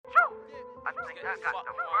I think I got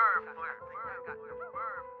the bird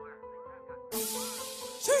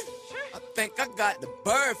flu. I think I got the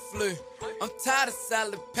bird flu. I'm tired of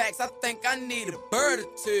salad packs. I think I need a bird or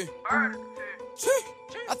two.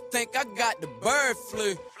 I think I got the bird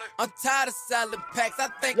flu. I'm tired of salad packs. I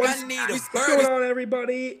think I need a bird. What's going on,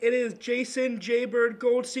 everybody? It is Jason Jaybird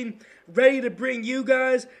Goldstein, ready to bring you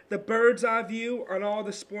guys the bird's eye view on all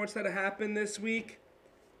the sports that happened this week.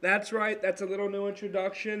 That's right, that's a little new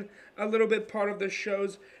introduction, a little bit part of the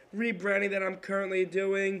show's rebranding that I'm currently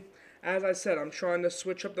doing. As I said, I'm trying to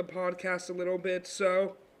switch up the podcast a little bit,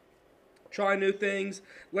 so try new things.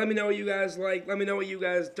 Let me know what you guys like. Let me know what you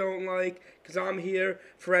guys don't like, because I'm here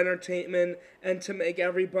for entertainment and to make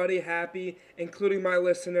everybody happy, including my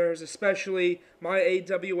listeners, especially my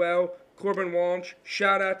AWL, Corbin Walsh.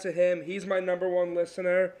 Shout out to him. He's my #1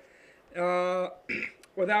 listener.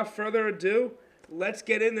 Without further ado, let's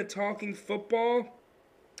get into talking football,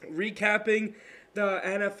 recapping the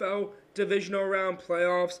NFL Divisional Round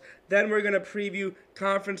playoffs. Then we're going to preview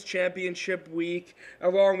Conference Championship week,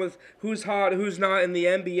 along with who's hot, who's not in the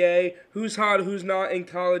NBA, who's hot, who's not in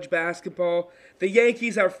college basketball. The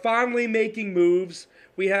Yankees are finally making moves.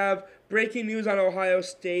 We have breaking news on Ohio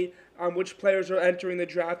State, on which players are entering the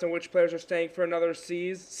draft and which players are staying for another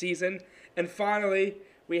season. And finally,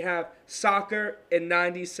 we have soccer in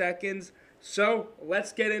 90 seconds. So,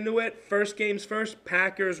 let's get into it. First games first,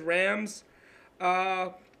 Packers-Rams.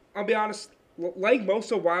 I'll be honest, like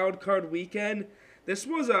most of Wild Card Weekend, this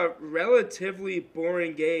was a relatively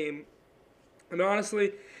boring game. And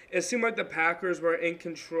honestly, it seemed like the Packers were in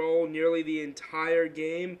control nearly the entire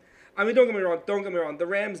game. I mean, don't get me wrong. The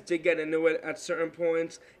Rams did get into it at certain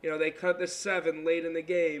points. You know, they cut the 7 late in the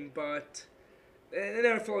game, but I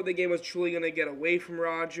never felt like the game was truly going to get away from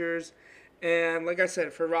Rodgers. And like I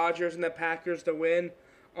said, for Rodgers and the Packers to win,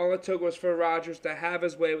 all it took was for Rodgers to have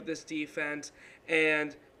his way with this defense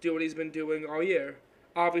and do what he's been doing all year.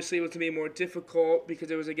 Obviously, it was going to be more difficult because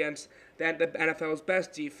it was against the NFL's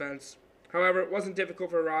best defense. However, it wasn't difficult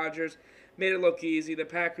for Rodgers. Made it look easy. The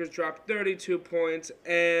Packers dropped 32 points,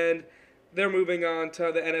 and they're moving on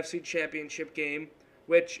to the NFC Championship game,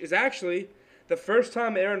 which is actually the first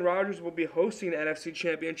time Aaron Rodgers will be hosting the NFC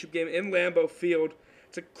Championship game in Lambeau Field.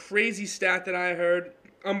 It's a crazy stat that I heard.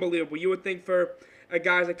 Unbelievable. You would think for a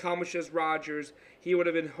guy as accomplished as Rodgers, he would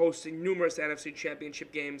have been hosting numerous NFC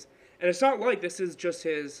Championship games. And it's not like this is just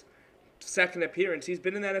his second appearance. He's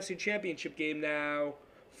been in the NFC Championship game now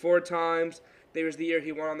 4 times. There was the year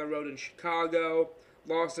he won on the road in Chicago,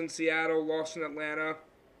 lost in Seattle, lost in Atlanta.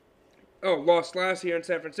 Oh, lost last year in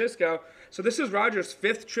San Francisco. So this is Rodgers'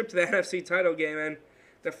 5th trip to the NFC title game, and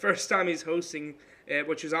the first time he's hosting it,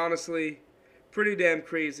 which is honestly pretty damn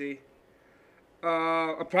crazy.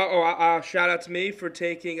 Shout out to me for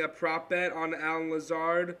taking a prop bet on Allen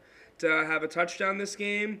Lazard to have a touchdown this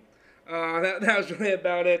game. That was really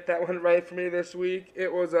about it. That went right for me this week.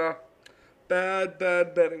 It was a bad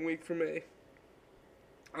betting week for me.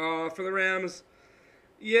 For the Rams,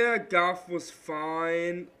 yeah, Goff was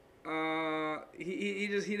fine. He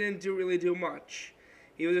didn't really do much.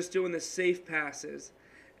 He was just doing the safe passes.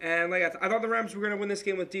 And like I thought the Rams were going to win this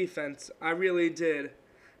game with defense. I really did.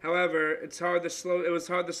 However, it was hard to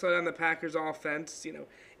slow down the Packers' offense. You know,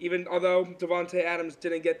 even although Davante Adams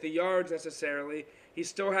didn't get the yards necessarily, he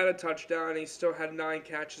still had a touchdown. He still had 9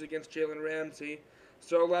 catches against Jalen Ramsey.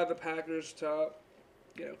 So it allowed the Packers to,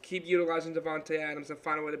 keep utilizing Davante Adams and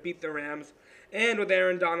find a way to beat the Rams. And with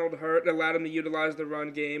Aaron Donald hurt, it allowed him to utilize the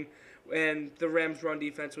run game. And the Rams' run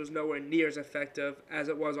defense was nowhere near as effective as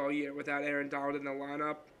it was all year without Aaron Donald in the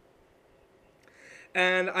lineup.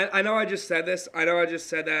 And I know I just said this. I know I just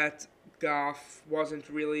said that Goff wasn't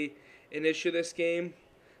really an issue this game.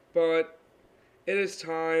 But it is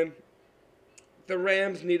time. The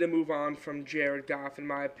Rams need to move on from Jared Goff, in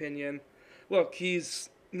my opinion. Look, he's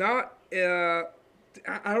not...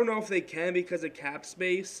 I don't know if they can because of cap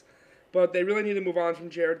space. But they really need to move on from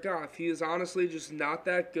Jared Goff. He is honestly just not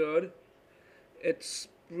that good. It's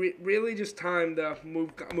really just time to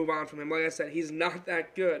move on from him. Like I said, he's not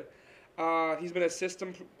that good. He's been a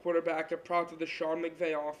system quarterback, a product of the Sean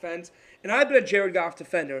McVay offense. And I've been a Jared Goff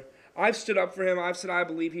defender. I've stood up for him. I've said I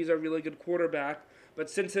believe he's a really good quarterback. But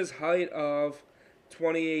since his height of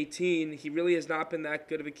 2018, he really has not been that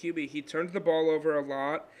good of a QB. He turns the ball over a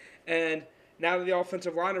lot. And now that the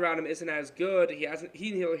offensive line around him isn't as good, he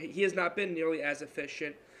has not been nearly as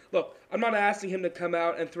efficient. Look, I'm not asking him to come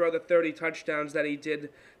out and throw the 30 touchdowns that he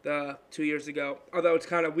did 2 years ago. Although it's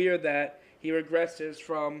kind of weird that he regresses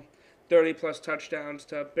from 30-plus touchdowns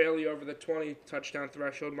to barely over the 20-touchdown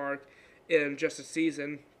threshold mark in just a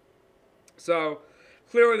season. So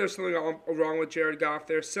clearly there's something wrong with Jared Goff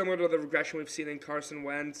there, similar to the regression we've seen in Carson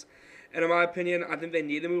Wentz. And in my opinion, I think they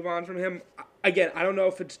need to move on from him. Again, I don't know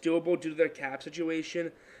if it's doable due to their cap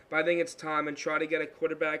situation, but I think it's time and try to get a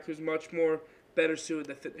quarterback who's much more better suited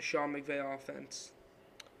to fit the Sean McVay offense.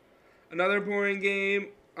 Another boring game,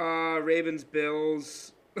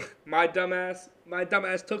 Ravens-Bills. My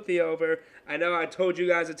dumbass took the over. I know I told you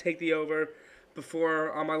guys to take the over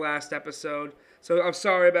before on my last episode. So I'm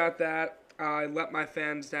sorry about that. I let my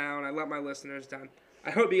fans down. I let my listeners down. I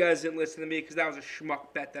hope you guys didn't listen to me because that was a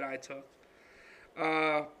schmuck bet that I took.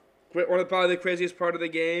 One of probably the craziest part of the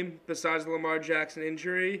game, besides the Lamar Jackson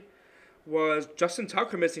injury, was Justin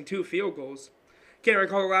Tucker missing 2 field goals. Can't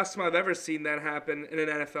recall the last time I've ever seen that happen in an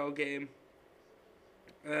NFL game.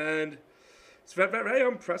 And it's very, very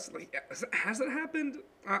impressive. Like, has it happened?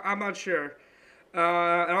 I'm not sure. And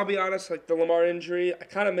I'll be honest, like the Lamar injury, I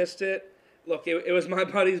kind of missed it. Look, it was my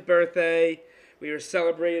buddy's birthday. We were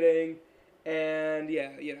celebrating. And,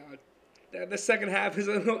 yeah, you know, the second half is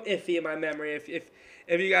a little iffy in my memory if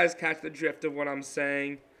you guys catch the drift of what I'm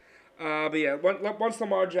saying. But, yeah, once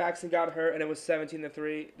Lamar Jackson got hurt and it was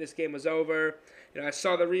 17-3, this game was over. You know, I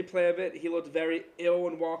saw the replay of it. He looked very ill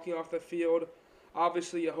when walking off the field.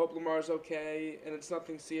 Obviously, you hope Lamar's okay and it's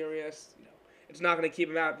nothing serious. You know, it's not going to keep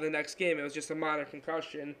him out for the next game. It was just a minor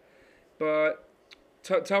concussion. But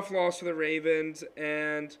tough loss for the Ravens.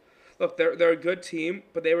 And look, they're a good team,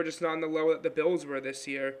 but they were just not on the level that the Bills were this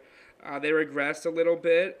year. They regressed a little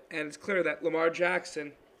bit, and it's clear that Lamar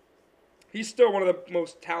Jackson, he's still one of the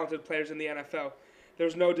most talented players in the NFL.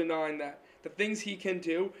 There's no denying that. The things he can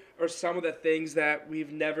do are some of the things that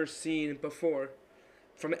we've never seen before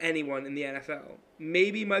from anyone in the NFL.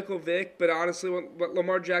 Maybe Michael Vick, but honestly, what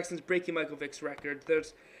Lamar Jackson's breaking Michael Vick's record.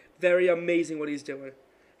 There's very amazing what he's doing.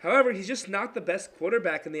 However, he's just not the best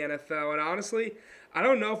quarterback in the NFL, and honestly, I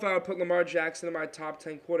don't know if I would put Lamar Jackson in my top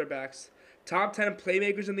 10 quarterbacks. Top 10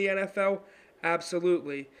 playmakers in the NFL?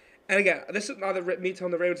 Absolutely. And again, this is not me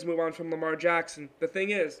telling the Ravens to move on from Lamar Jackson. The thing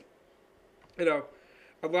is, you know,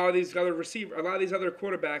 a lot of these other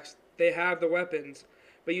quarterbacks, they have the weapons.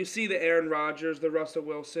 But you see the Aaron Rodgers, the Russell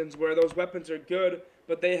Wilsons, where those weapons are good,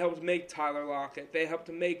 but they helped make Tyler Lockett. They helped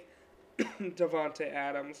to make Devontae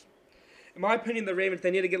Adams. In my opinion, the Ravens,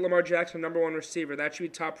 they need to get Lamar Jackson number 1 receiver. That should be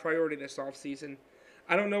top priority this offseason.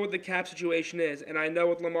 I don't know what the cap situation is, and I know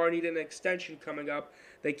with Lamar needing an extension coming up,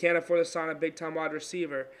 they can't afford to sign a big-time wide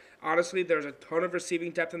receiver. Honestly, there's a ton of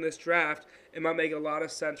receiving depth in this draft. It might make a lot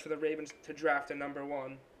of sense for the Ravens to draft a number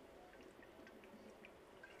 1.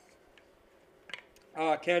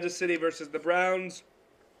 Kansas City versus the Browns.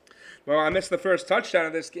 Well, I missed the first touchdown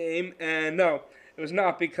of this game, and no, it was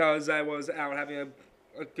not because I was out having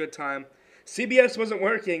a good time. CBS wasn't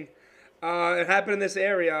working. It happened in this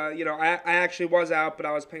area. You know, I actually was out, but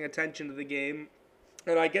I was paying attention to the game.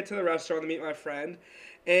 And I get to the restaurant to meet my friend,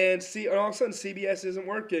 and all of a sudden CBS isn't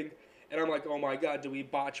working. And I'm like, oh my God, did we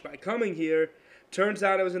botch by coming here? Turns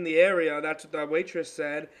out it was in the area. That's what the waitress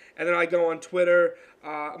said. And then I go on Twitter.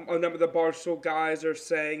 A number of the Barstool guys are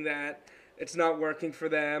saying that it's not working for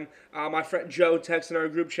them. My friend Joe texted in our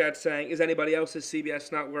group chat saying, is anybody else's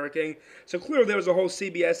CBS not working? So clearly there was a whole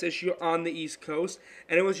CBS issue on the East Coast.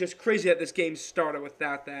 And it was just crazy that this game started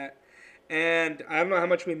without that. And I don't know how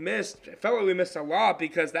much we missed. I felt like we missed a lot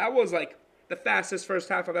because that was like the fastest first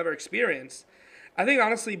half I've ever experienced. I think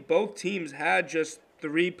honestly both teams had just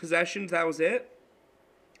 3 possessions. That was it.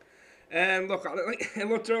 And look, it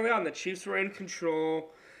looked early on. The Chiefs were in control.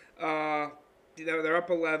 They're up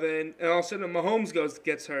 11. And all of a sudden Mahomes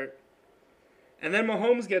gets hurt. And then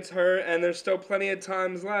Mahomes gets hurt, and there's still plenty of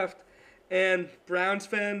times left. And Browns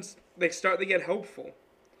fans, they start to get hopeful.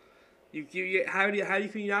 How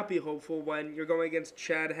can you not be hopeful when you're going against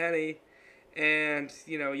Chad Henne, and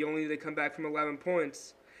you only need to come back from 11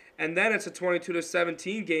 points, and then it's a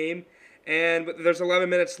 22-17 game, and there's 11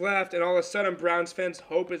 minutes left, and all of a sudden Browns fans'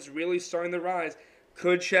 hope is really starting to rise.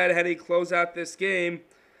 Could Chad Henne close out this game?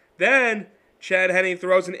 Then Chad Henne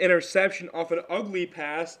throws an interception off an ugly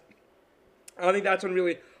pass. I think that's when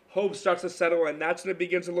really hope starts to settle in. That's when it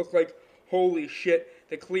begins to look like, holy shit,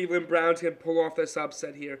 the Cleveland Browns can pull off this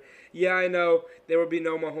upset here. Yeah, I know there will be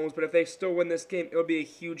no Mahomes, but if they still win this game, it'll be a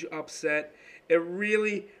huge upset. It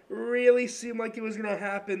really, really seemed like it was going to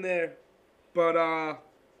happen there. But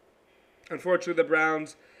unfortunately, the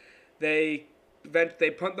Browns, they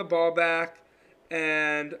punt the ball back.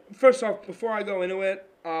 And first off, before I go into it,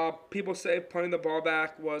 people say punting the ball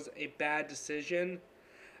back was a bad decision.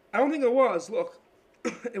 I don't think it was. Look,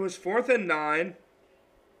 it was 4th and 9.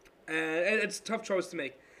 And it's a tough choice to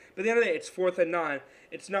make. But at the end of the day, it's 4th and 9.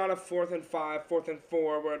 It's not a 4th and 5, 4th and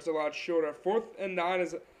 4, where it's a lot shorter. 4th and 9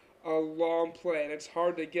 is a long play, and it's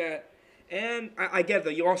hard to get. And I get it, though.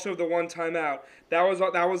 You also have the one timeout. That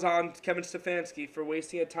was on Kevin Stefanski for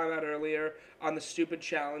wasting a timeout earlier on the stupid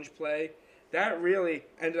challenge play. That really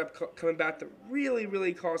ended up coming back to really,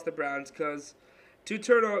 really cost the Browns because two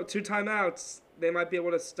timeouts, they might be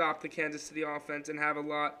able to stop the Kansas City offense and have a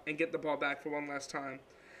lot and get the ball back for one last time.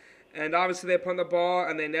 And obviously they punted the ball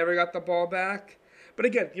and they never got the ball back. But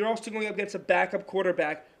again, you're also going up against a backup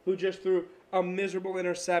quarterback who just threw a miserable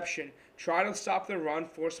interception. Try to stop the run,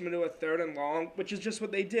 force them into a 3rd and long, which is just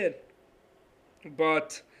what they did.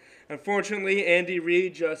 But unfortunately, Andy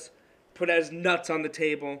Reid just put his nuts on the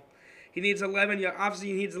table. He needs 11 yards. Obviously,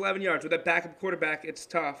 he needs 11 yards. With a backup quarterback, it's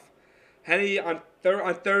tough. Henry on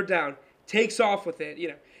third down takes off with it.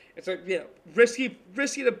 It's like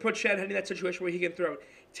risky to put Chad Henne in that situation where he can throw it.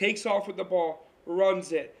 Takes off with the ball,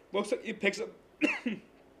 runs it. Looks like he picks up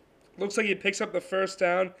the first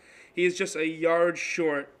down. He is just a yard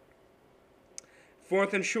short.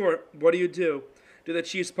 4th and short, what do? Do the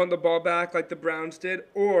Chiefs punt the ball back like the Browns did?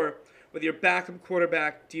 Or, with your backup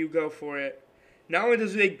quarterback, do you go for it? Not only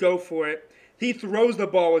does he go for it, he throws the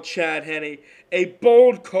ball with Chad Henne. A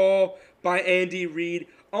bold call by Andy Reid.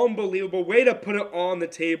 Unbelievable way to put it on the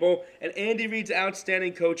table. And Andy Reid's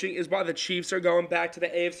outstanding coaching is why the Chiefs are going back to the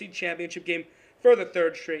AFC Championship game for the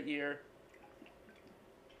 3rd straight year.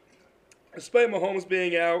 Despite Mahomes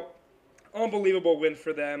being out, unbelievable win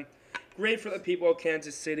for them. Great for the people of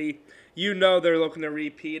Kansas City. They're looking to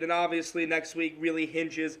repeat. And obviously next week really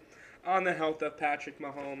hinges on the health of Patrick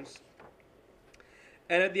Mahomes.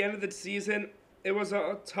 And at the end of the season, it was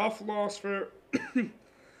a tough loss for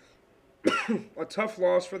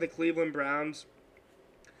the Cleveland Browns.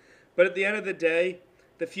 But at the end of the day,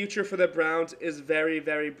 the future for the Browns is very,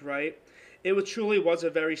 very bright. It truly was a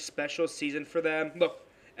very special season for them. Look,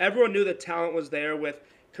 everyone knew the talent was there with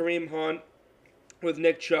Kareem Hunt, with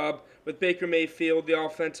Nick Chubb, with Baker Mayfield, the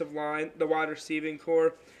offensive line, the wide receiving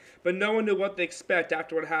core. But no one knew what to expect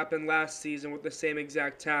after what happened last season with the same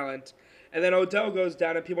exact talent. And then Odell goes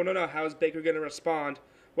down, and people don't know how is Baker going to respond.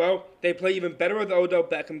 Well, they play even better with Odell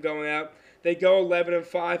Beckham going out. They go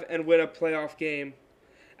 11-5 and win a playoff game.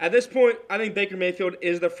 At this point, I think Baker Mayfield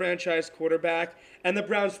is the franchise quarterback, and the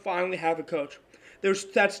Browns finally have a coach.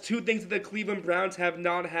 That's 2 things that the Cleveland Browns have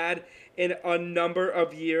not had in a number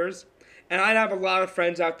of years. And I have a lot of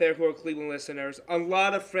friends out there who are Cleveland listeners, a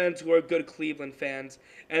lot of friends who are good Cleveland fans.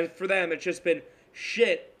 And for them, it's just been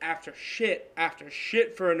shit after shit after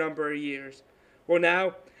shit for a number of years. Well,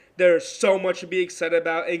 now, there's so much to be excited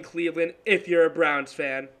about in Cleveland if you're a Browns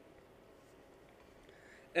fan.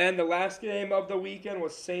 And the last game of the weekend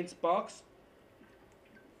was Saints-Bucks.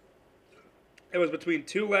 It was between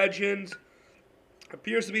 2 legends.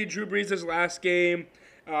 Appears to be Drew Brees' last game.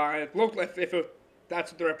 It looked like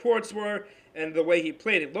that's what the reports were, and the way he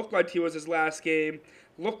played, it looked like he was his last game.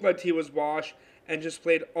 Looked like he was washed, and just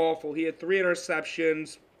played awful. He had 3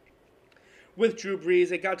 interceptions. With Drew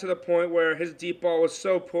Brees, it got to the point where his deep ball was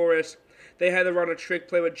so porous, they had to run a trick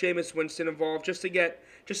play with Jameis Winston involved just to get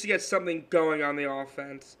something going on the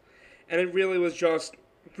offense. And it really was just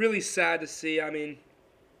really sad to see. I mean,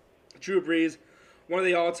 Drew Brees, one of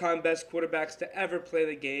the all-time best quarterbacks to ever play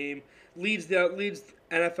the game, leads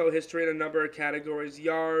NFL history in a number of categories: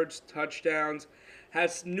 yards, touchdowns,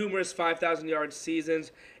 has numerous 5,000-yard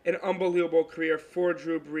seasons, an unbelievable career for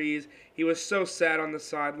Drew Brees. He was so sad on the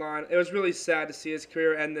sideline. It was really sad to see his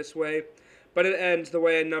career end this way, but it ends the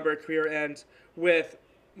way a number of career ends, with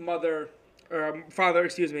Father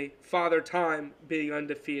Time being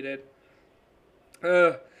undefeated.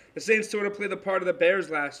 The Saints sort of played the part of the Bears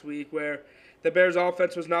last week, where the Bears'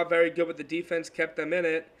 offense was not very good, but the defense kept them in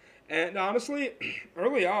it. And honestly,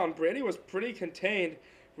 early on, Brady was pretty contained,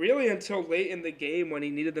 really until late in the game when he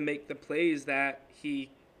needed to make the plays that he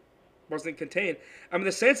wasn't contained. I mean,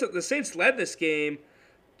 the Saints led this game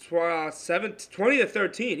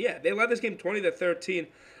 20-13. Yeah, they led this game 20-13.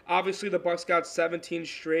 Obviously, the Bucs got 17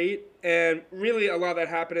 straight, and really a lot of that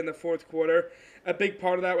happened in the fourth quarter. A big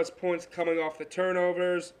part of that was points coming off the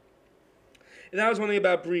turnovers. And that was one thing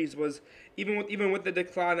about Brees, was even with the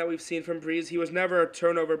decline that we've seen from Brees, he was never a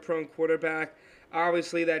turnover-prone quarterback.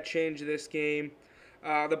 Obviously, that changed this game.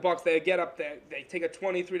 The Bucs, they get up there. They take a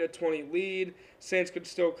 23-20 lead. Saints could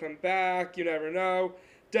still come back. You never know.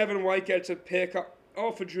 Devin White gets a pick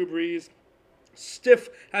all for Drew Brees.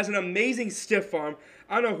 Has an amazing stiff arm.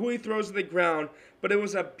 I don't know who he throws to the ground, but it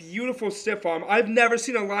was a beautiful stiff arm. I've never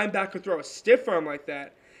seen a linebacker throw a stiff arm like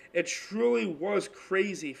that. It truly was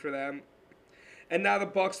crazy for them. And now the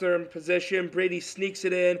Bucs are in position. Brady sneaks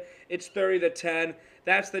it in. It's 30-10.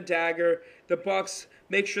 That's the dagger. The Bucs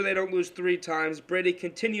make sure they don't lose 3 times. Brady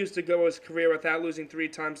continues to go his career without losing 3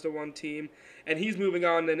 times to one team, and he's moving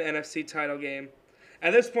on to an NFC title game.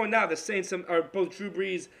 At this point now, the Saints are both Drew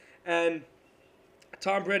Brees and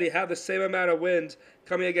Tom Brady have the same amount of wins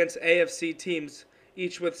coming against AFC teams,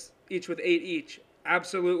 each with 8 each.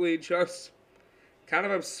 Absolutely just kind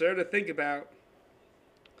of absurd to think about.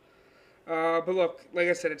 But look, like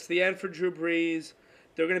I said, it's the end for Drew Brees.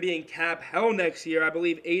 They're going to be in cap hell next year. I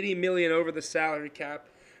believe $80 million over the salary cap.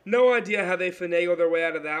 No idea how they finagle their way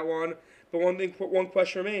out of that one. But one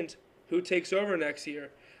question remains: who takes over next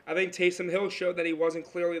year? I think Taysom Hill showed that he wasn't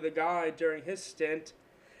clearly the guy during his stint,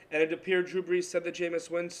 and it appeared Drew Brees said to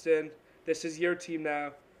Jameis Winston, "This is your team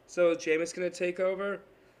now." So is Jameis going to take over?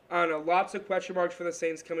 I don't know. Lots of question marks for the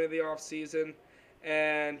Saints coming to the offseason,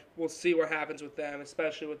 and we'll see what happens with them,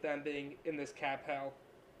 especially with them being in this cap hell.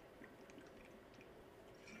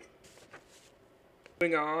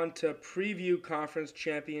 Moving on to preview conference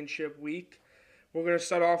championship week, we're going to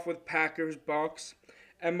start off with Packers-Bucks,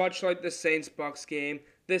 and much like the Saints-Bucks game,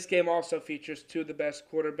 this game also features 2 of the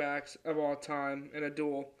best quarterbacks of all time in a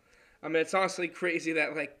duel. I mean, it's honestly crazy that,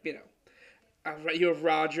 you had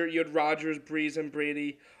Rodgers, Brees, and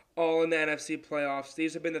Brady all in the NFC playoffs.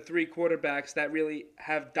 These have been the 3 quarterbacks that really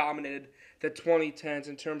have dominated the 2010s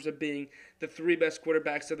in terms of being the 3 best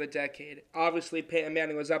quarterbacks of the decade. Obviously, Peyton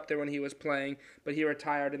Manning was up there when he was playing, but he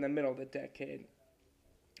retired in the middle of the decade.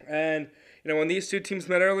 And, when these 2 teams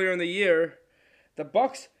met earlier in the year, the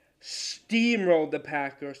Bucks steamrolled the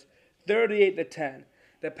Packers 38-10.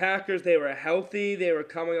 The Packers, they were healthy. They were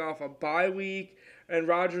coming off a bye week, and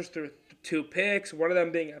Rodgers threw 2 picks, one of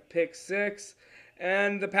them being a pick 6.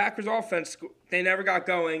 And the Packers offense, they never got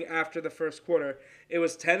going after the first quarter. It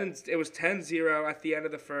was 10-0 at the end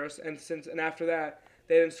of the first, and after that,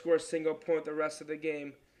 they didn't score a single point the rest of the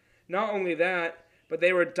game. Not only that, but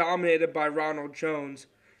they were dominated by Ronald Jones.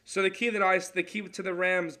 So the key to the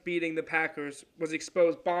Rams beating the Packers was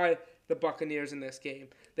exposed by the Buccaneers in this game.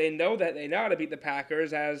 They know how to beat the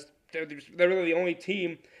Packers, as they're really the only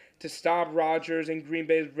team to stop Rodgers and Green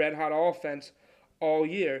Bay's red-hot offense all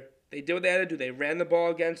year. They did what they had to do. They ran the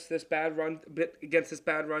ball against this bad run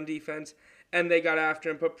defense, and they got after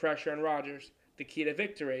and put pressure on Rodgers. The key to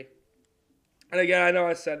victory. And again, I know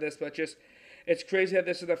I said this, but it's crazy that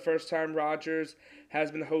this is the first time Rodgers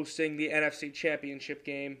has been hosting the NFC Championship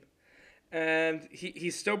game, and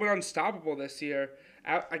he's still been unstoppable this year.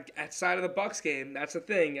 Outside of the Bucs game, that's the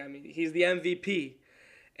thing. I mean, he's the MVP,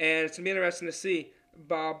 and it's gonna be interesting to see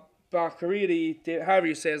Bob Baccardi, however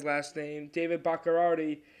you say his last name, David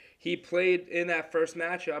Baccardi. He played in that first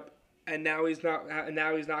matchup, and now he's not going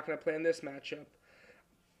to play in this matchup.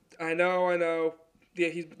 I know. Yeah,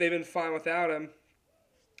 they've been fine without him.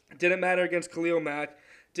 Didn't matter against Khalil Mack.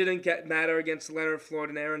 Didn't matter against Leonard Floyd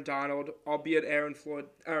and Aaron Donald, albeit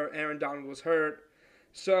Aaron Donald was hurt.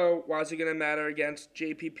 So why is it going to matter against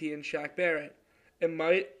JPP and Shaq Barrett? It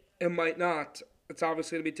might not. It's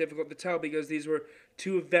obviously going to be difficult to tell because these were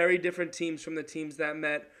 2 very different teams from the teams that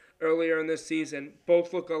met earlier in this season.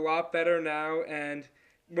 Both look a lot better now, and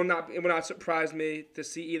it will not surprise me to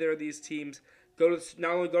see either of these teams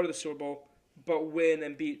not only go to the Super Bowl, but win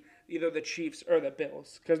and beat either the Chiefs or the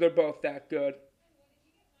Bills, because they're both that good.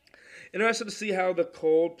 Interested to see how the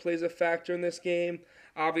cold plays a factor in this game.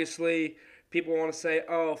 Obviously, people want to say,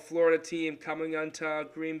 oh, Florida team coming onto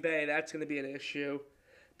Green Bay, that's going to be an issue.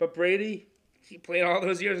 But Brady, he played all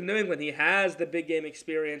those years in New England. He has the big game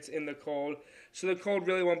experience in the cold. So the cold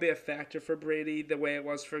really won't be a factor for Brady the way it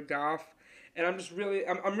was for Goff. And I'm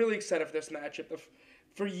really excited for this matchup.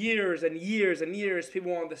 For years and years and years,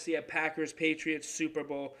 people wanted to see a Packers-Patriots Super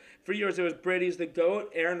Bowl. For years, it was Brady's the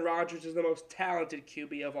GOAT. Aaron Rodgers is the most talented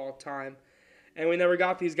QB of all time. And we never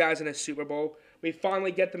got these guys in a Super Bowl. We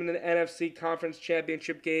finally get them in an NFC Conference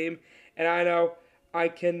Championship game. And I know I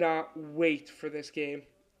cannot wait for this game.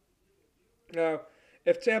 Now,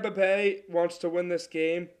 if Tampa Bay wants to win this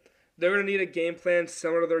game, they're going to need a game plan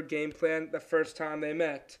similar to their game plan the first time they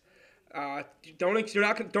met. Don't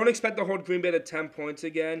expect to hold Green Bay to 10 points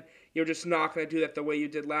again. You're just not going to do that the way you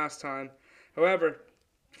did last time. However,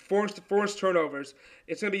 force turnovers.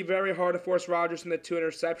 It's going to be very hard to force Rodgers into 2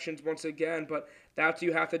 interceptions once again, but that's what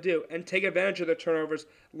you have to do. And take advantage of the turnovers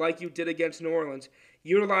like you did against New Orleans.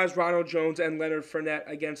 Utilize Ronald Jones and Leonard Fournette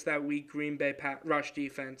against that weak Green Bay rush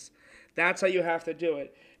defense. That's how you have to do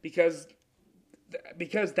it, because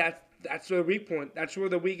that's their weak point. That's where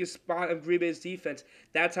the weakest spot of Green Bay's defense.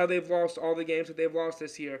 That's how they've lost all the games that they've lost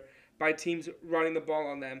this year, by teams running the ball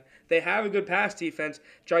on them. They have a good pass defense.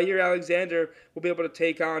 Jair Alexander will be able to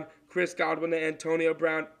take on Chris Godwin, Antonio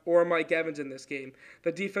Brown, or Mike Evans in this game.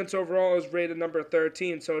 The defense overall is rated number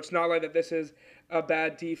 13, so it's not like that this is a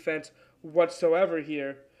bad defense whatsoever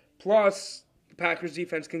here. Plus, the Packers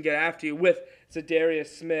defense can get after you with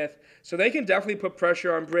Zadarius Smith, so they can definitely put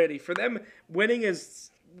pressure on Brady. For them, winning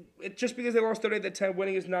is just because they lost 38-10,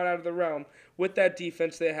 winning is not out of the realm with that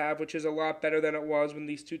defense they have, which is a lot better than it was when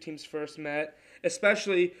these two teams first met,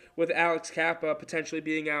 especially with Alex Kappa potentially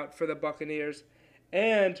being out for the Buccaneers,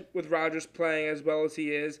 and with Rodgers playing as well as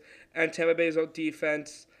he is, and Tampa Bay's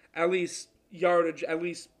defense, at least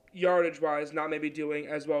yardage-wise, not maybe doing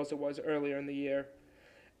as well as it was earlier in the year.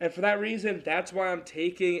 And for that reason, that's why I'm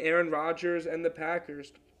taking Aaron Rodgers and the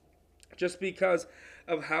Packers, just because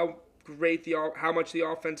of how much the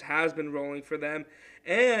offense has been rolling for them.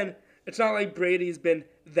 And it's not like Brady's been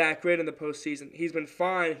that great in the postseason. He's been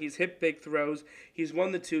fine. He's hit big throws. He's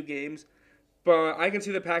won the 2 games. But I can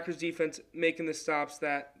see the Packers defense making the stops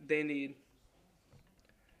that they need.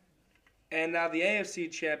 And now the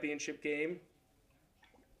AFC Championship game.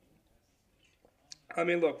 I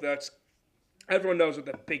mean, look, everyone knows what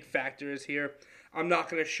the big factor is here. I'm not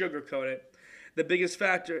going to sugarcoat it. The biggest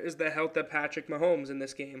factor is the health of Patrick Mahomes in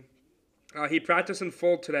this game. He practiced in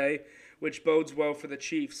full today, which bodes well for the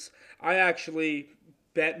Chiefs. I actually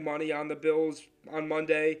bet money on the Bills on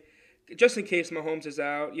Monday, just in case Mahomes is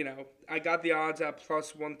out. I got the odds at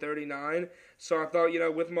plus 139, so I thought,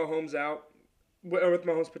 with Mahomes out, or with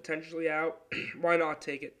Mahomes potentially out, why not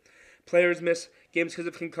take it? Players miss games because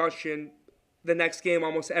of concussion the next game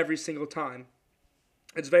almost every single time.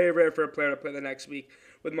 It's very rare for a player to play the next week.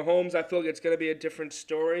 With Mahomes, I feel like it's going to be a different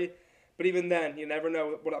story. But even then, you never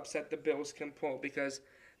know what upset the Bills can pull because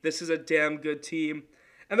this is a damn good team.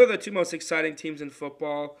 And they're the 2 most exciting teams in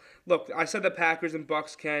football. Look, I said the Packers and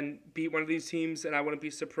Bucks can beat one of these teams, and I wouldn't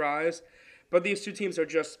be surprised. But these 2 teams are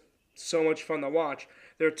just so much fun to watch.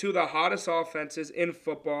 They're 2 of the hottest offenses in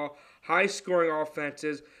football, high-scoring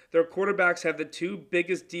offenses. Their quarterbacks have the 2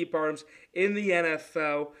 biggest deep arms in the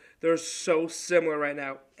NFL. They're so similar right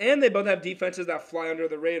now. And they both have defenses that fly under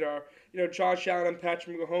the radar. Josh Allen and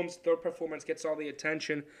Patrick Mahomes, their performance gets all the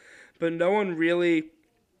attention. But no one really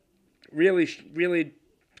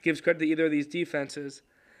gives credit to either of these defenses.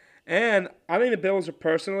 And I think the Bills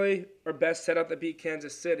are best set up to beat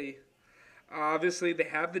Kansas City. Obviously, they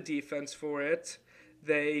have the defense for it.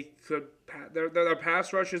 Their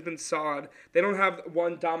pass rush has been solid. They don't have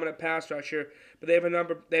one dominant pass rusher, but they have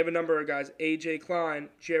a number of guys: A.J. Klein,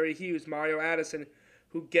 Jerry Hughes, Mario Addison,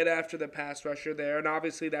 who get after the pass rusher there. And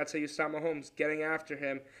obviously, that's how you stop Mahomes, getting after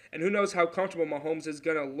him. And who knows how comfortable Mahomes is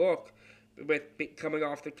going to look with coming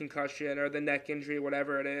off the concussion or the neck injury,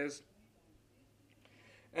 whatever it is.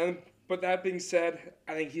 But that being said,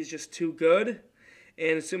 I think he's just too good.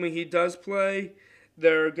 And assuming he does play,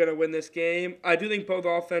 they're going to win this game. I do think both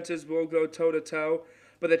offenses will go toe-to-toe,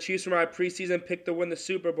 but the Chiefs were my preseason pick to win the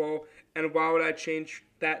Super Bowl, and why would I change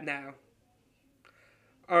that now?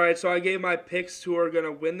 All right, so I gave my picks who are going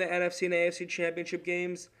to win the NFC and AFC championship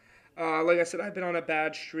games. Like I said, I've been on a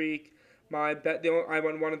bad streak. I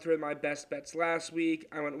went 1-3 with my best bets last week.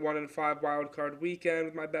 I went 1-5 wild card weekend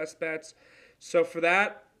with my best bets. So for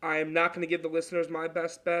that, I am not going to give the listeners my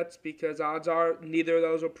best bets because odds are neither of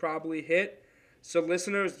those will probably hit. So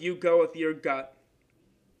listeners, you go with your gut.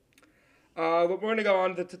 We're going to go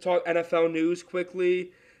on to talk NFL news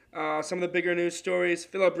quickly. Some of the bigger news stories: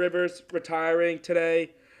 Phillip Rivers retiring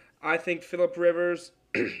today. I think Phillip Rivers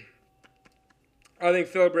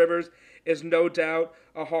is no doubt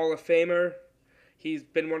a Hall of Famer. He's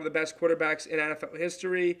been one of the best quarterbacks in NFL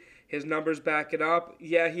history. His numbers back it up.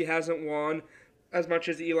 Yeah, he hasn't won as much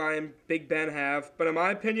as Eli and Big Ben have, but in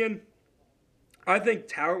my opinion, I think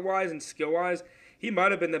talent-wise and skill-wise, he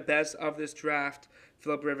might have been the best of this draft,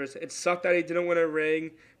 Phillip Rivers. It sucked that he didn't win a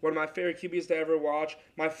ring. One of my favorite QBs to ever watch.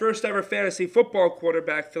 My first ever fantasy football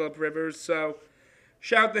quarterback, Phillip Rivers. So,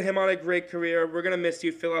 shout out to him on a great career. We're going to miss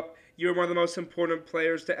you, Phillip. You're one of the most important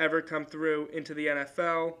players to ever come through into the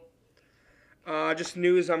NFL. Just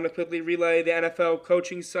news I'm going to quickly relay. The NFL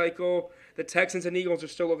coaching cycle. The Texans and Eagles are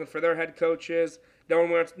still looking for their head coaches. No one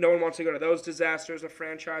wants to go to those disasters of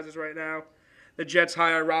franchises right now. The Jets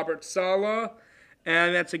hire Robert Saleh,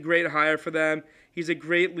 and that's a great hire for them. He's a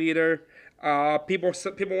great leader. People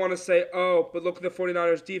want to say, oh, but look at the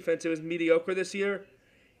 49ers defense. It was mediocre this year.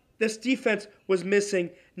 This defense was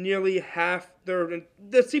missing nearly half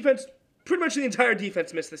this defense, pretty much the entire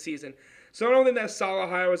defense missed the season. So I don't think that Saleh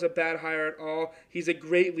hire was a bad hire at all. He's a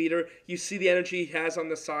great leader. You see the energy he has on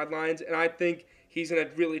the sidelines, and I think he's going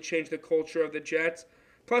to really change the culture of the Jets.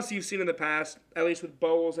 Plus, you've seen in the past, at least with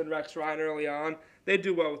Bowles and Rex Ryan early on, they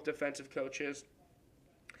do well with defensive coaches.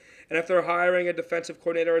 And if they're hiring a defensive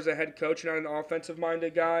coordinator as a head coach and not an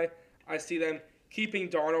offensive-minded guy, I see them keeping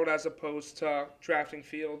Darnold as opposed to drafting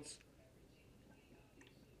Fields.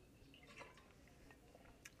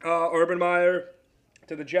 Urban Meyer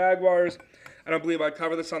to the Jaguars. I don't believe I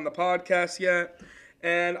covered this on the podcast yet.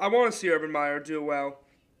 And I want to see Urban Meyer do well.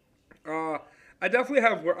 I definitely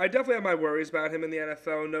have my worries about him in the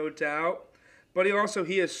NFL, no doubt. But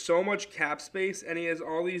he has so much cap space, and he has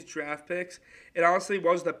all these draft picks. It honestly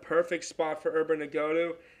was the perfect spot for Urban to go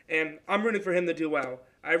to, and I'm rooting for him to do well.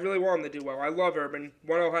 I really want him to do well. I love Urban.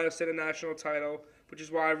 Won Ohio State a national title, which is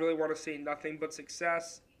why I really want to see nothing but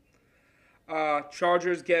success.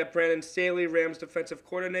 Chargers get Brandon Staley, Rams defensive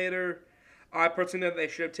coordinator. I personally think they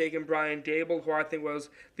should have taken Brian Dable, who I think was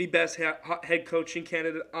the best head coaching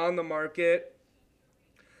candidate on the market.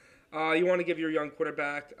 You want to give your young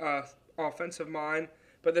quarterback offensive mind,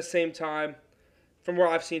 but at the same time, from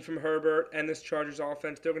what I've seen from Herbert and this Chargers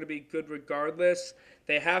offense, they're going to be good regardless.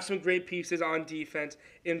 They have some great pieces on defense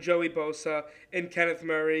in Joey Bosa, in Kenneth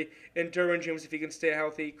Murray, in Derwin James if he can stay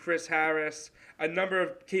healthy, Chris Harris, a number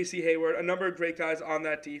of Casey Hayward, a number of great guys on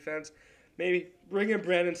that defense. Maybe bring in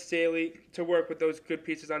Brandon Staley to work with those good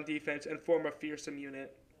pieces on defense and form a fearsome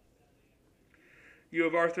unit. You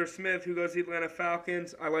have Arthur Smith, who goes to the Atlanta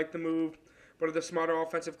Falcons. I like the move. One of the smarter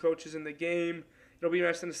offensive coaches in the game. It'll be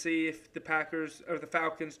interesting to see if the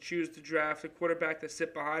Falcons choose to draft a quarterback that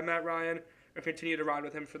sit behind Matt Ryan or continue to ride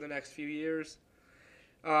with him for the next few years.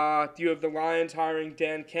 You have the Lions hiring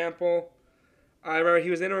Dan Campbell. I remember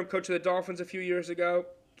he was interim coach of the Dolphins a few years ago.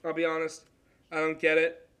 I'll be honest, I don't get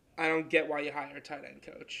it. I don't get why you hire a tight end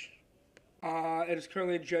coach. It is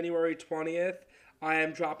currently January 20th. I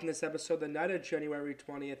am dropping this episode the night of January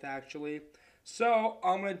 20th, actually. So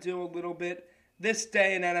I'm going to do a little bit this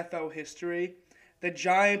day in NFL history. The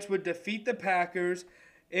Giants would defeat the Packers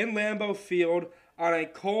in Lambeau Field on a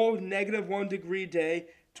cold -1 degree day,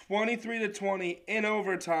 23-20 in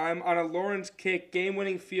overtime on a Lawrence kick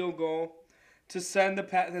game-winning field goal to send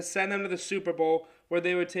them to the Super Bowl, where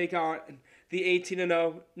they would take on the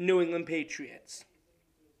 18-0 New England Patriots.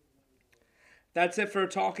 That's it for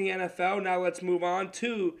talking NFL. Now let's move on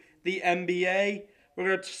to the NBA. We're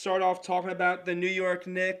going to start off talking about the New York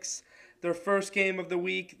Knicks. Their first game of the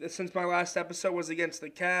week since my last episode was against the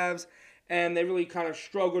Cavs, and they really kind of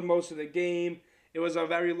struggled most of the game. It was a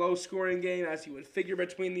very low-scoring game, as you would figure,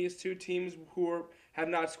 between these two teams who have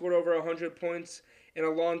not scored over 100 points in a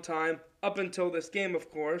long time, up until this game, of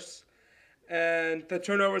course. And the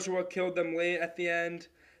turnovers were what killed them late at the end.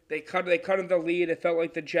 They cut the lead. It felt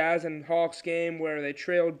like the Jazz and Hawks game where they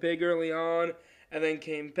trailed big early on and then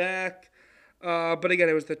came back. But again,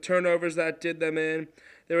 it was the turnovers that did them in.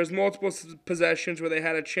 There was multiple possessions where they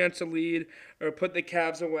had a chance to lead or put the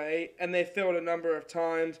Cavs away, and they failed a number of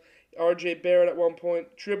times. R.J. Barrett at one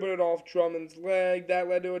point dribbled it off Drummond's leg. That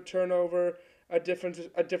led to a turnover, a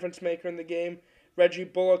difference maker in the game. Reggie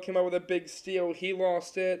Bullock came out with a big steal. He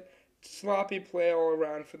lost it. Sloppy play all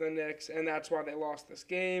around for the Knicks, and that's why they lost this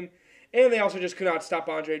game. And they also just could not stop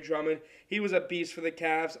Andre Drummond. He was a beast for the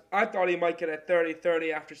Cavs. I thought he might get a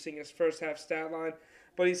 30-30 after seeing his first half stat line,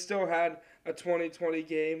 but he still had a 20-20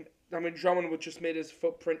 game. I mean, Drummond just made his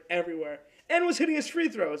footprint everywhere and was hitting his free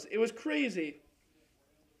throws. It was crazy.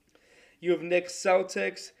 You have Knicks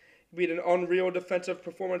Celtics. We had an unreal defensive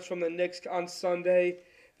performance from the Knicks on Sunday.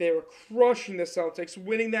 They were crushing the Celtics,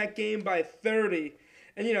 winning that game by 30.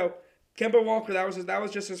 And, Kemba Walker, that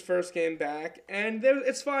was just his first game back, and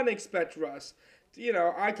it's fine to expect rust.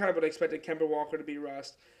 I kind of would have expected Kemba Walker to be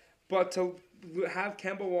rust. But to have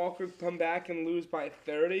Kemba Walker come back and lose by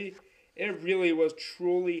 30, it really was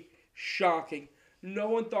truly shocking. No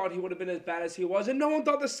one thought he would have been as bad as he was, and no one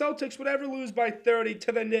thought the Celtics would ever lose by 30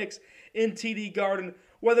 to the Knicks in TD Garden,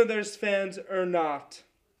 whether there's fans or not.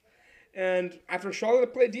 And after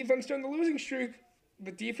Charlotte played defense during the losing streak,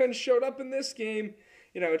 the defense showed up in this game.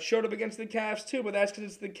 It showed up against the Cavs too, but that's because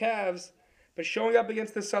it's the Cavs. But showing up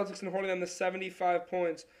against the Celtics and holding them to 75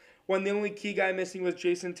 points when the only key guy missing was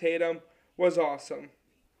Jason Tatum was awesome.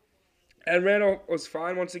 And Randall was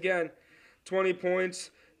fine once again. 20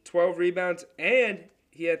 points, 12 rebounds, and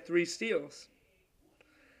he had 3 steals.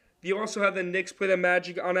 You also have the Knicks play the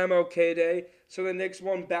Magic on MLK Day, so the Knicks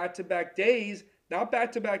won back-to-back days, not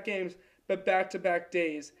back-to-back games, but back-to-back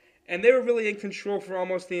days. And they were really in control for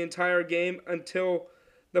almost the entire game until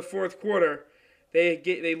the fourth quarter.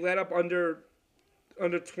 They let up under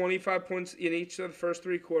 25 points in each of the first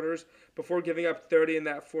 3 quarters before giving up 30 in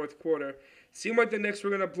that fourth quarter. Seemed like the Knicks were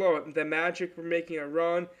going to blow it. The Magic were making a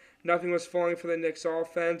run. Nothing was falling for the Knicks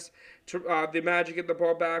offense. The Magic get the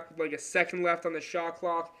ball back with like a second left on the shot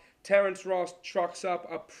clock. Terrence Ross trucks up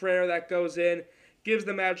a prayer that goes in. gives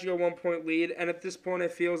the Magic a 1-point lead, and at this point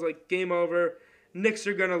it feels like game over. Knicks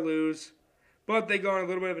are going to lose, but they go on an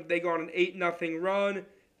 8-0 run,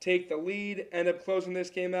 take the lead, end up closing this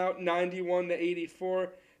game out 91-84.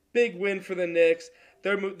 Big win for the Knicks.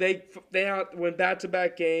 They win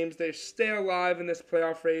back-to-back games. They stay alive in this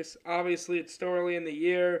playoff race. Obviously, it's still early in the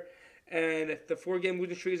year, and if the 4-game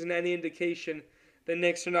losing streak isn't any indication, the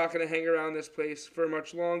Knicks are not going to hang around this place for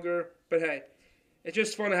much longer. But hey, it's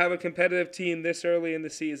just fun to have a competitive team this early in the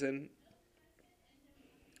season.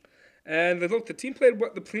 And look, the team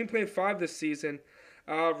played 5 this season.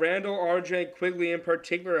 Randall, RJ, Quigley in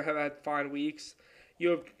particular have had fine weeks. You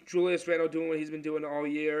have Julius Randle doing what he's been doing all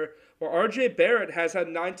year. Well, RJ Barrett has had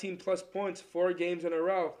 19-plus points 4 games in a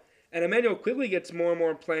row. And Emmanuel Quigley gets more and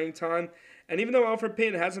more playing time. And even though Elfrid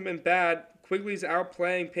Payton hasn't been bad, Quigley's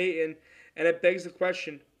outplaying Payton. And it begs the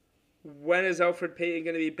question, when is Elfrid Payton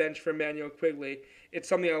going to be benched for Emmanuel Quigley? It's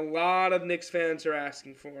something a lot of Knicks fans are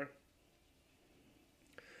asking for.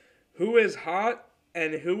 Who is hot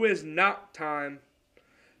and who is not time?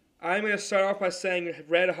 I'm going to start off by saying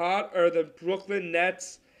red hot are the Brooklyn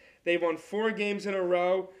Nets. They've won 4 games in a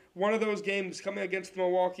row. One of those games coming against the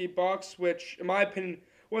Milwaukee Bucks, which, in my opinion,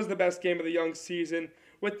 was the best game of the young season,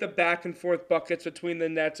 with the back-and-forth buckets between the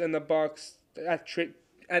Nets and the Bucks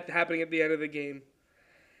happening at the end of the game.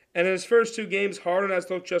 And in his first 2 games, Harden has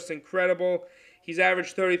looked just incredible. He's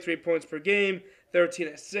averaged 33 points per game, 13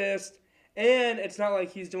 assists, and it's not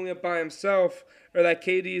like he's doing it by himself or that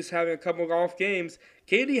KD's having a couple of off games.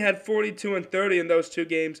 KD had 42 and 30 in those 2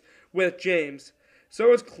 games with James.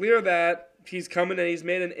 So it's clear that he's coming and he's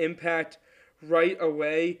made an impact right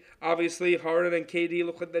away. Obviously, Harden and KD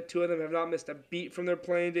look like the 2 of them have not missed a beat from their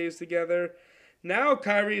playing days together. Now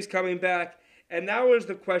Kyrie's coming back, and now is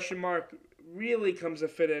the question mark really comes to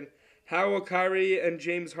fit in. How will Kyrie and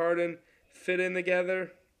James Harden fit in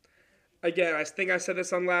together? Again, I think I said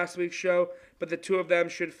this on last week's show, but the 2 of them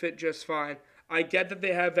should fit just fine. I get that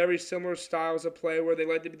they have very similar styles of play where they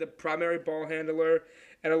like to be the primary ball handler,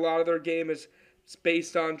 and a lot of their game is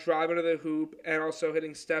based on driving to the hoop and also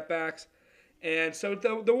hitting step backs. And so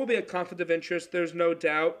there will be a conflict of interest, there's no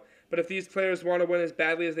doubt. But if these players want to win as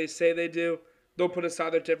badly as they say they do, they'll put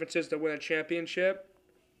aside their differences to win a championship.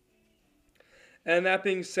 And that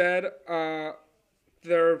being said,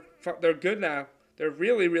 they're good now. They're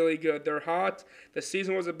really, really good. They're hot. The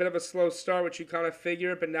season was a bit of a slow start, which you kind of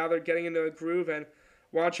figure, but now they're getting into a groove. And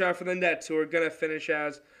watch out for the Nets, who are going to finish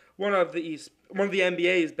as one of the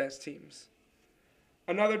NBA's best teams.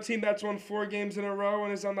 Another team that's won 4 games in a row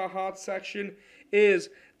and is on the hot section is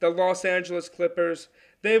the Los Angeles Clippers.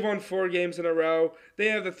 They've won 4 games in a row.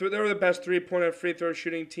 They're the best 3-point and free throw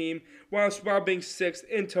shooting team, while being 6th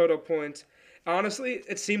in total points. Honestly,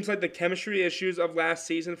 it seems like the chemistry issues of last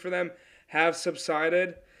season for them have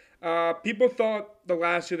subsided. People thought the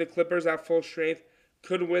last year the Clippers at full strength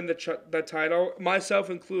could win the title, myself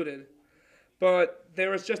included. But there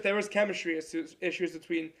was chemistry issues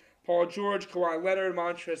between Paul George, Kawhi Leonard,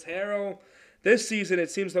 Montrezl Harrell. This season,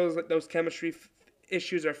 it seems those chemistry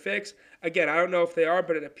issues are fixed. Again, I don't know if they are,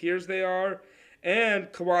 but it appears they are.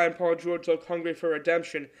 And Kawhi and Paul George look hungry for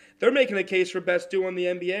redemption. They're making a case for best duo in the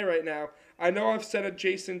NBA right now. I know I've said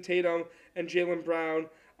Jason Tatum and Jaylen Brown.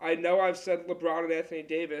 I know I've said LeBron and Anthony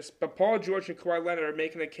Davis. But Paul George and Kawhi Leonard are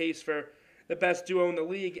making a case for the best duo in the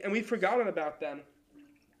league, and we've forgotten about them.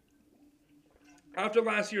 After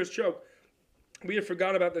last year's choke, we had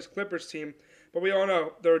forgotten about this Clippers team, but we all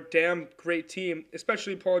know they're a damn great team,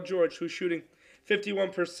 especially Paul George, who's shooting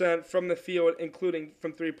 51% from the field, including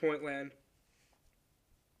from three-point land.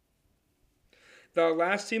 The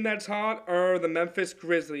last team that's hot are the Memphis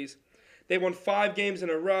Grizzlies. They won 5 games in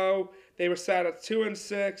a row. They were sat at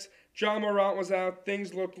 2-6. John Morant was out.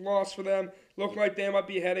 Things looked lost for them. Looked like they might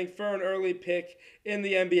be heading for an early pick in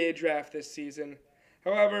the NBA draft this season.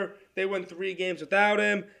 However, they won 3 games without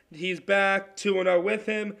him. He's back, 2-0 with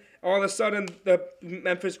him. All of a sudden, the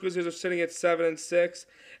Memphis Grizzlies are sitting at 7-6.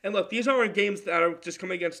 And look, these aren't games that are just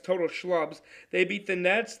coming against total schlubs. They beat the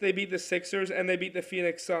Nets, they beat the Sixers, and they beat the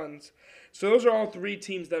Phoenix Suns. So those are all 3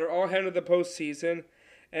 teams that are all heading to the postseason.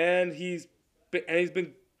 And he's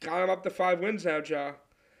got him up to 5 wins now, Ja.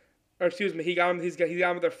 Or excuse me, he got him with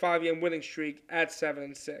their 5-game winning streak at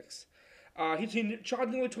 7-6.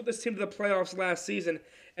 John only took this team to the playoffs last season,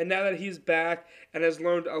 and now that he's back and has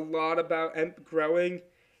learned a lot about growing,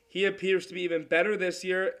 he appears to be even better this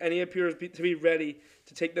year, and he appears to be ready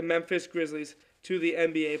to take the Memphis Grizzlies to the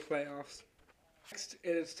NBA playoffs. Next,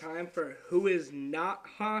 it is time for Who Is Not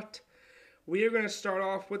Hot. We are going to start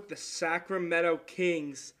off with the Sacramento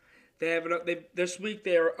Kings. This week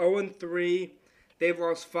they are 0-3. They've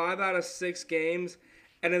lost 5 out of 6 games,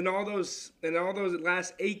 And in all those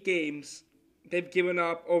last 8 games, they've given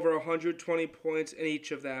up over 120 points in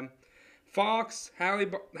each of them. Fox,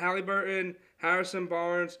 Halliburton, Harrison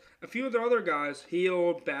Barnes, a few of the other guys,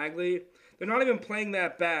 Heel, Bagley, they're not even playing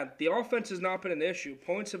that bad. The offense has not been an issue.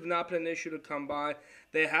 Points have not been an issue to come by.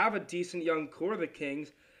 They have a decent young core, the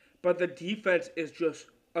Kings, but the defense is just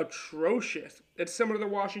atrocious. It's similar to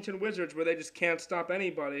the Washington Wizards, where they just can't stop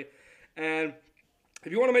anybody. And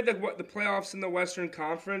if you want to make the playoffs in the Western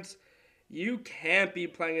Conference, you can't be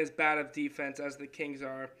playing as bad of defense as the Kings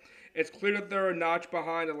are. It's clear that they're a notch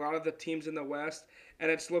behind a lot of the teams in the West, and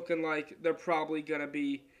it's looking like they're probably going to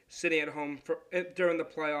be sitting at home during the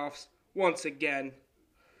playoffs once again.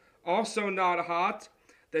 Also not hot,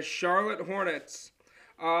 the Charlotte Hornets.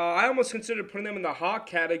 I almost considered putting them in the hot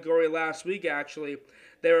category last week, actually.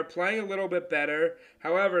 They were playing a little bit better.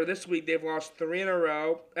 However, this week they've lost 3 in a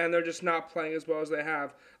row, and they're just not playing as well as they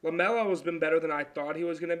have. LaMelo has been better than I thought he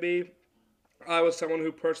was going to be. I was someone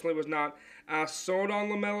who personally was not as sold on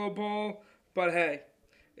LaMelo Ball, but hey,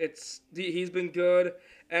 he's been good.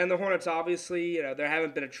 And the Hornets, obviously, they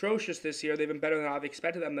haven't been atrocious this year. They've been better than I've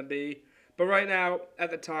expected them to be. But right now,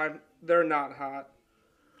 at the time, they're not hot.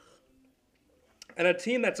 And a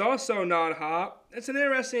team that's also not hot, it's an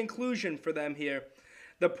interesting inclusion for them here.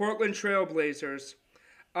 The Portland Trail Blazers.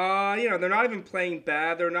 They're not even playing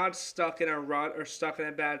bad. They're not stuck in a rut or stuck in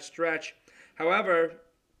a bad stretch. However,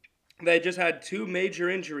 they just had 2 major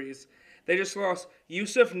injuries. They just lost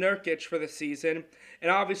Yusuf Nurkic for the season.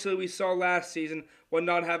 And obviously we saw last season what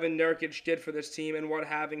not having Nurkic did for this team and what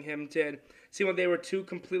having him did. See, when they were 2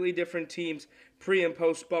 completely different teams pre- and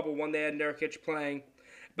post-bubble when they had Nurkic playing.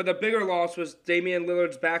 But the bigger loss was Damian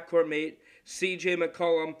Lillard's backcourt mate, C.J.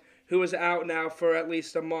 McCollum, who is out now for at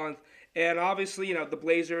least a month. And obviously, the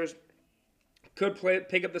Blazers could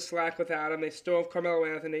pick up the slack without him. They still have Carmelo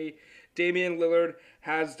Anthony. Damian Lillard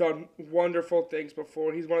has done wonderful things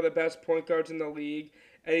before. He's one of the best point guards in the league,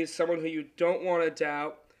 and he's someone who you don't want to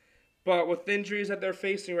doubt. But with injuries that they're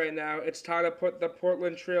facing right now, it's time to put the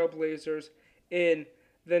Portland Trail Blazers in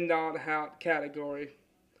the not hot category.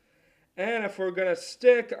 And if we're going to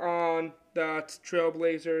stick on the Trail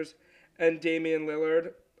Blazers and Damian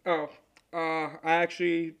Lillard, that's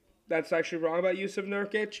actually wrong about Yusuf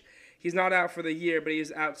Nurkic. He's not out for the year, but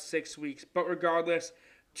he's out 6 weeks. But regardless,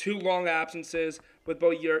 2 long absences with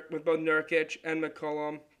both Nurkic and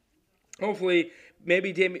McCollum. Hopefully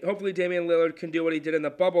Damian Lillard can do what he did in the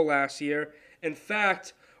bubble last year. In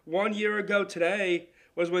fact, 1 year ago today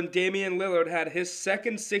was when Damian Lillard had his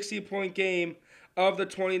second 60-point game of the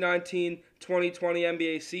 2019-2020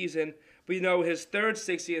 NBA season. We know his third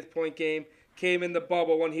 60th point game came in the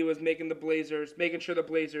bubble when he was making sure the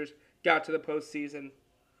Blazers got to the postseason.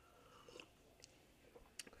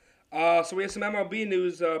 So we have some MLB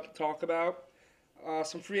news to talk about.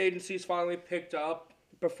 Some free agencies finally picked up.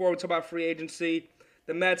 Before we talk about free agency,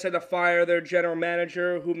 the Mets had to fire their general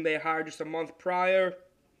manager, whom they hired just a month prior.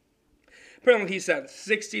 Apparently he sent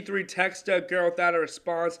 63 texts to a girl without a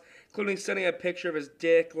response, including sending a picture of his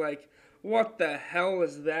dick. Like, what the hell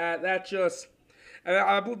is that?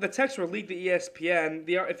 I believe the texts were leaked to ESPN.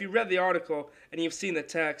 If you read the article and you've seen the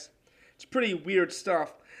text, it's pretty weird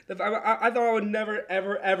stuff. I thought I would never,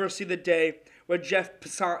 ever, ever see the day where Jeff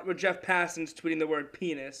Passan's tweeting the word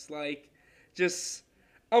penis. Like, just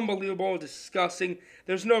unbelievable, disgusting.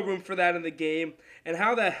 There's no room for that in the game. And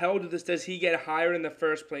how the hell does he get hired in the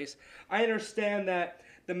first place? I understand that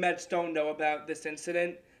the Mets don't know about this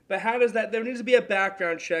incident, but how does that? There needs to be a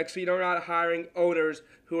background check so you're not hiring owners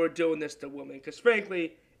who are doing this to women. Because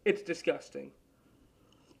frankly, it's disgusting.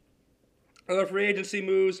 Other free agency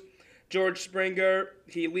moves. George Springer,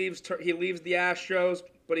 he leaves the Astros,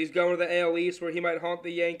 but he's going to the AL East where he might haunt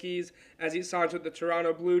the Yankees as he signs with the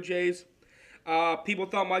Toronto Blue Jays. People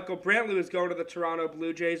thought Michael Brantley was going to the Toronto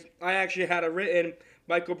Blue Jays. I actually had it written,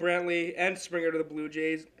 Michael Brantley and Springer to the Blue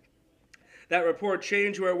Jays. That report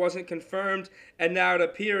changed where it wasn't confirmed, and now it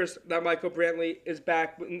appears that Michael Brantley is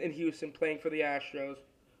back in Houston playing for the Astros.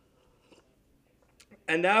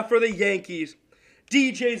 And now for the Yankees.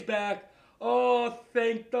 DJ's back. Oh,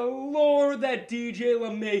 thank the Lord that DJ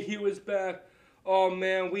LeMahieu is back. Oh,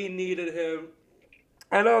 man, we needed him.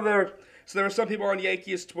 I know there were some people on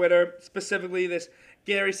Yankees Twitter, specifically this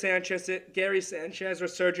Gary Sanchez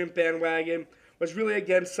resurgent bandwagon, was really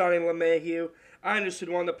against signing LeMahieu. I understood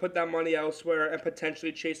wanting to put that money elsewhere and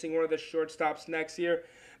potentially chasing one of the shortstops next year.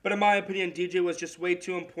 But in my opinion, DJ was just way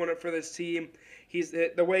too important for this team.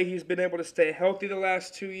 The way he's been able to stay healthy the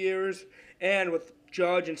last 2 years, and with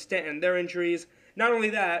Judge and Stanton, their injuries. Not only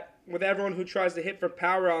that, with everyone who tries to hit for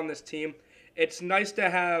power on this team, it's nice to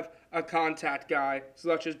have a contact guy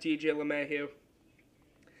such as DJ LeMahieu.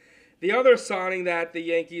 The other signing that the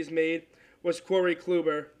Yankees made was Corey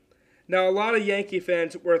Kluber. Now, a lot of Yankee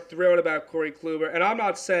fans were thrilled about Corey Kluber, and I'm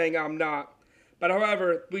not saying I'm not. But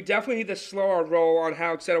however, we definitely need to slow our roll on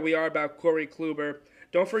how excited we are about Corey Kluber.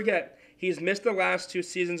 Don't forget, he's missed the last 2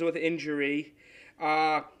 seasons with injury.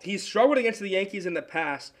 He's struggled against the Yankees in the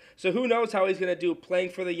past, so who knows how he's going to do playing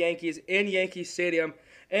for the Yankees in Yankee Stadium,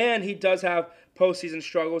 and he does have postseason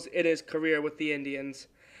struggles in his career with the Indians.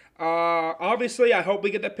 Obviously, I hope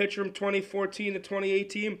we get the pitcher from 2014 to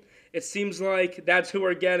 2018. It seems like that's who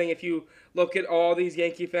we're getting if you look at all these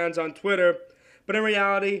Yankee fans on Twitter. But in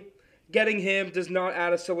reality, getting him does not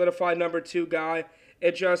add a solidified number 2 guy.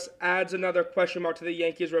 It just adds another question mark to the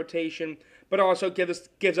Yankees rotation, but also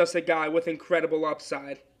gives us a guy with incredible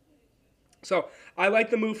upside. So I like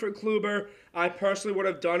the move for Kluber. I personally would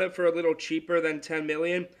have done it for a little cheaper than $10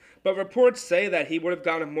 million. But reports say that he would have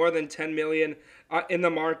gotten more than $10 million in the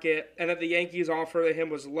market, and that the Yankees' offer to him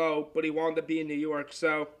was low, but he wanted to be in New York.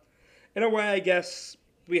 So, in a way, I guess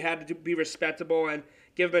we had to be respectable and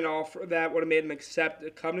give him an offer that would have made him accept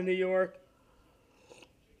to come to New York.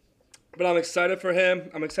 But I'm excited for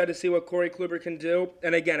him. I'm excited to see what Corey Kluber can do.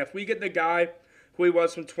 And again, if we get the guy who he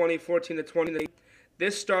was from 2014 to 2018,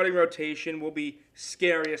 this starting rotation will be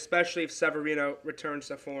scary, especially if Severino returns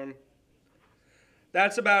to form.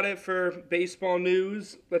 That's about it for baseball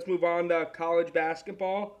news. Let's move on to college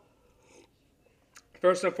basketball.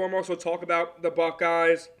 First and foremost, we'll talk about the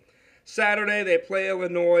Buckeyes. Saturday, they play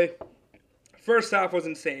Illinois. First half was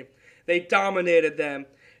insane. They dominated them.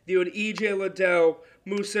 Dude, E.J. Liddell,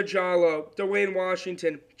 Musa Jallo, Dwayne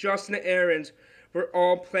Washington, Justin Ahrens were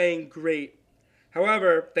all playing great.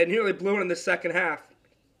 However, they nearly blew it in the second half.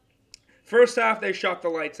 First half, they shot the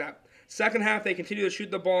lights out. Second half, they continued to shoot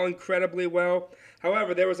the ball incredibly well.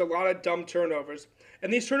 However, there was a lot of dumb turnovers.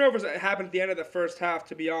 And these turnovers happened at the end of the first half,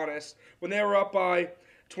 to be honest. When they were up by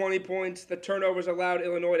 20 points, the turnovers allowed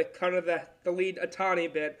Illinois to cut the lead a tiny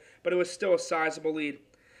bit, but it was still a sizable lead.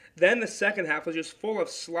 Then the second half was just full of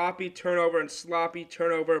sloppy turnover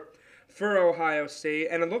for Ohio State,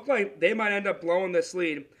 and it looked like they might end up blowing this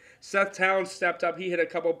lead. Seth Towns stepped up. He hit a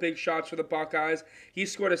couple big shots for the Buckeyes. He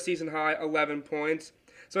scored a season-high 11 points.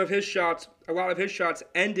 So a lot of his shots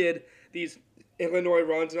ended these Illinois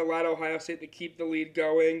runs and allowed Ohio State to keep the lead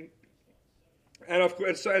going. And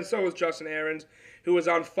so was Justin Ahrens, who was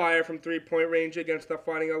on fire from three-point range against the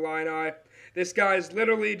Fighting Illini. This guy's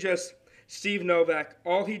literally just Steve Novak.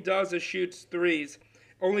 All he does is shoots threes.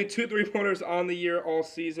 Only 2 3-pointers on the year all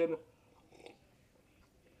season.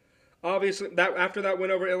 Obviously, after that win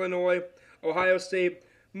over Illinois, Ohio State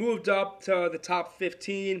moved up to the top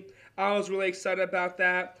 15. I was really excited about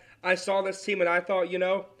that. I saw this team and I thought,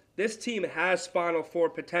 this team has Final Four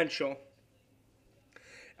potential.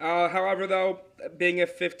 However, though, being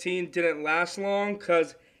at 15 didn't last long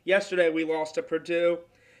because yesterday we lost to Purdue.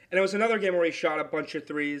 And it was another game where he shot a bunch of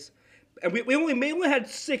threes. And we only had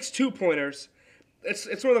 6 2-pointers.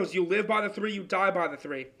 It's one of those, you live by the 3, you die by the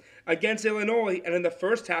 3. Against Illinois, and in the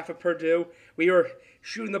first half of Purdue, we were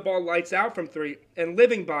shooting the ball lights out from 3 and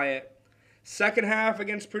living by it. Second half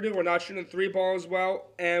against Purdue, we're not shooting the 3 ball as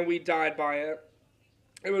well, and we died by it.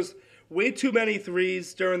 It was way too many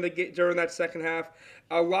threes during that second half.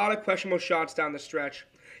 A lot of questionable shots down the stretch.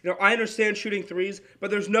 I understand shooting threes,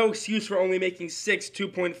 but there's no excuse for only making 6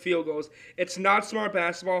 2-point field goals. It's not smart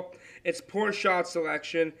basketball. It's poor shot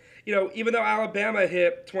selection. Even though Alabama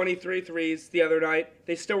hit 23 threes the other night,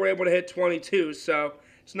 they still were able to hit 22. So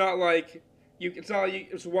it's not like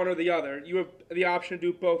it's one or the other. You have the option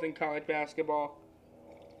to do both in college basketball.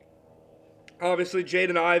 Obviously,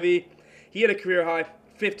 Jaden Ivey, he had a career high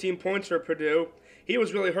 15 points for Purdue. He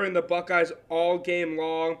was really hurting the Buckeyes all game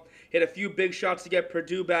long. Hit a few big shots to get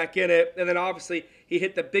Purdue back in it. And then obviously he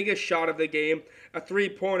hit the biggest shot of the game, a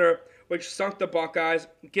 3-pointer, which sunk the Buckeyes,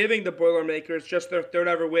 giving the Boilermakers just their third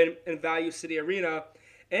ever win in Value City Arena.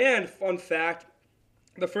 And fun fact,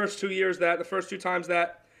 the first 2 times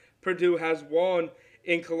that Purdue has won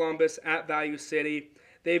in Columbus at Value City,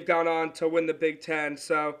 they've gone on to win the Big Ten.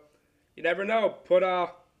 So you never know.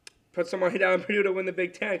 Put some money down on Purdue to win the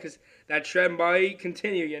Big Ten because that trend might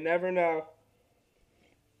continue. You never know.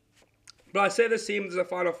 But I say this team is a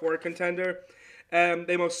Final Four contender, and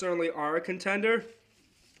they most certainly are a contender.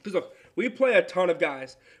 Because look, we play a ton of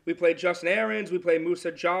guys. We play Justin Ahrens, we play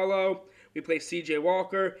Musa Jallo, we play C.J.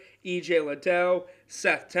 Walker, E.J. Liddell,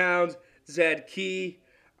 Seth Towns, Zed Key,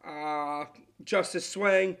 Justice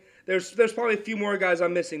Swing. There's probably a few more guys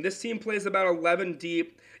I'm missing. This team plays about 11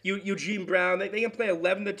 deep. Eugene Brown, they can play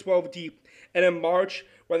 11 to 12 deep. And in March,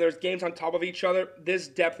 when there's games on top of each other, this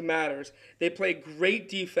depth matters. They play great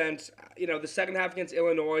defense. The second half against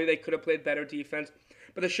Illinois, they could have played better defense.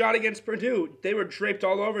 But the shot against Purdue, they were draped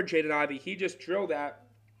all over Jaden Ivey. He just drilled that.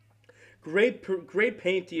 Great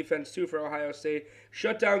paint defense, too, for Ohio State.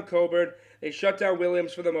 Shut down Coburn. They shut down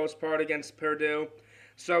Williams for the most part against Purdue.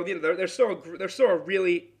 So, they're still a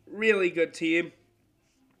really, really good team.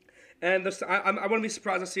 And I wouldn't be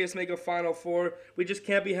surprised to see us make a Final Four. We just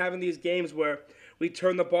can't be having these games where we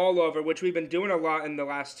turn the ball over, which we've been doing a lot in the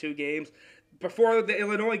last 2 games. Before the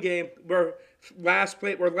Illinois game, we're last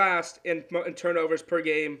in turnovers per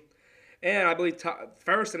game. And I believe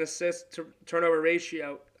first in assist to turnover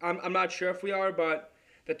ratio. I'm not sure if we are, but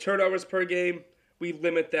the turnovers per game, we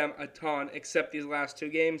limit them a ton, except these last 2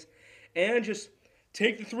 games. And just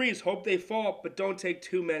take the threes, hope they fall, but don't take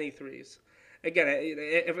too many threes. Again,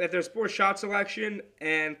 if there's poor shot selection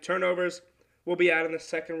and turnovers, we'll be out in the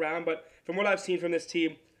second round. But from what I've seen from this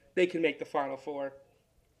team, they can make the Final Four.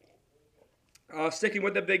 Sticking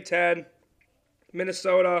with the Big Ten,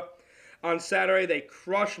 Minnesota. On Saturday, they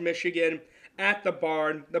crushed Michigan at the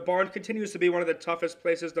Barn. The Barn continues to be one of the toughest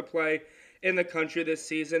places to play in the country this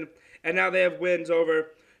season. And now they have wins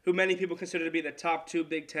over who many people consider to be the top 2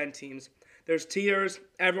 Big Ten teams. There's tiers.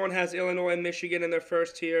 Everyone has Illinois and Michigan in their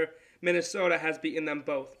first tier. Minnesota has beaten them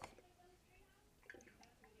both.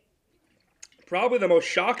 Probably the most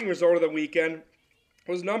shocking result of the weekend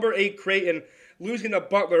was number 8 Creighton losing to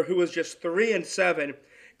Butler, who was just 3-7.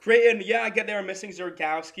 Creighton, I get they were missing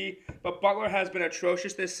Zergowski, but Butler has been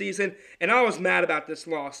atrocious this season, and I was mad about this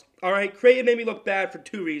loss. All right, Creighton made me look bad for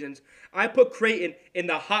 2 reasons. I put Creighton in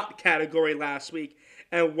the hot category last week,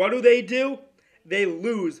 and what do? They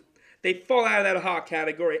lose. They fall out of that hot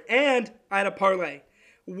category, and I had a parlay.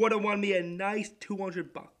 Would have won me a nice $200.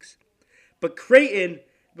 But Creighton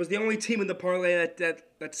was the only team in the parlay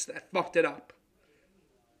that fucked it up.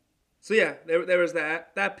 So there was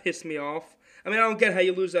that. That pissed me off. I mean, I don't get how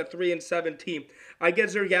you lose that 3-7 team. I get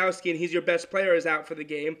Zergowski and he's your best player is out for the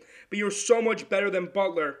game, but you're so much better than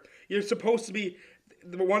Butler. You're supposed to be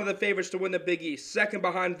one of the favorites to win the Big East, second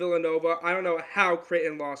behind Villanova. I don't know how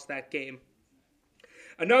Creighton lost that game.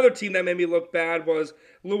 Another team that made me look bad was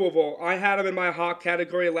Louisville. I had them in my hot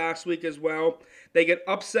category last week as well. They get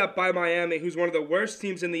upset by Miami, who's one of the worst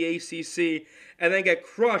teams in the ACC, and then get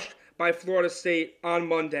crushed by Florida State on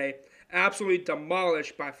Monday. Absolutely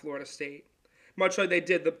demolished by Florida State, much like they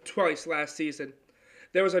did twice last season.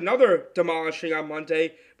 There was another demolishing on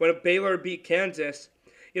Monday when Baylor beat Kansas.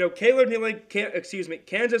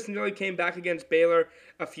 Kansas nearly came back against Baylor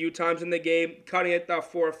a few times in the game, cutting it the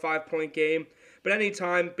 4 or 5 point game. But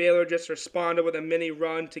anytime, Baylor just responded with a mini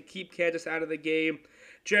run to keep Kansas out of the game.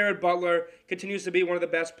 Jared Butler continues to be one of the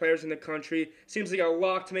best players in the country. Seems like a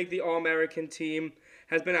lock to make the All-American team.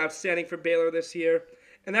 Has been outstanding for Baylor this year.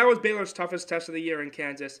 And that was Baylor's toughest test of the year in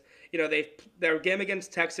Kansas. Their game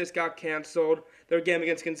against Texas got canceled. Their game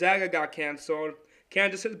against Gonzaga got canceled.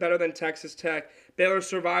 Kansas is better than Texas Tech. Baylor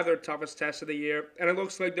survived their toughest test of the year. And it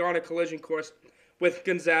looks like they're on a collision course with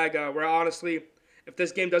Gonzaga, where honestly, if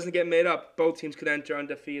this game doesn't get made up, both teams could enter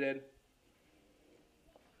undefeated.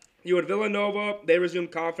 You had Villanova. They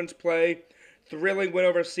resumed conference play. Thrilling win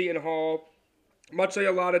over Seton Hall. Much like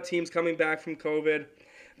a lot of teams coming back from COVID,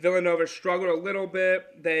 Villanova struggled a little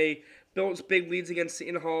bit. They built big leads against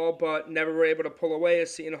Seton Hall, but never were able to pull away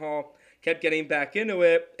as Seton Hall kept getting back into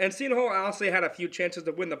it. And Seton Hall honestly had a few chances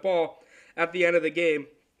to win the ball at the end of the game.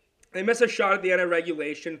 They missed a shot at the end of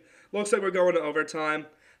regulation. Looks like we're going to overtime.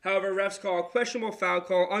 However, refs call a questionable foul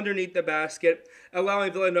call underneath the basket,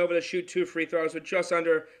 allowing Villanova to shoot 2 free throws with just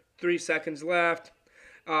under 3 seconds left.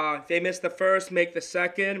 They missed the first, make the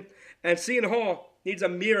second. And Seton Hall needs a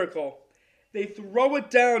miracle. They throw it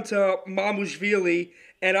down to Mamushvili,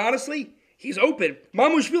 and honestly, he's open.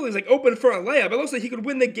 Mamushvili's open for a layup. It looks like he could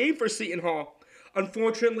win the game for Seton Hall.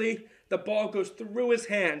 Unfortunately, the ball goes through his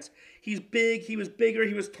hands. He's big, he was bigger,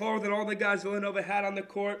 he was taller than all the guys Villanova had on the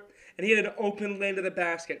court, and he had an open lane to the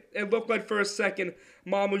basket. It looked like for a second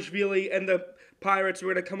Mamushvili and the Pirates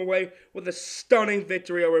were going to come away with a stunning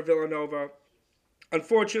victory over Villanova.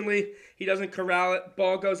 Unfortunately, he doesn't corral it.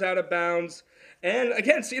 Ball goes out of bounds. And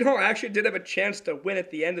again, Seton Hall actually did have a chance to win at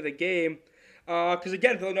the end of the game. Because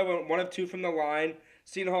again, Villanova went 1 of 2 from the line.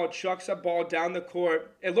 Seton Hall chucks a ball down the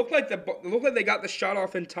court. It looked like they got the shot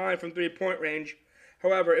off in time from 3-point range.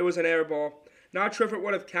 However, it was an air ball. Not sure if it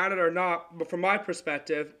would have counted or not, but from my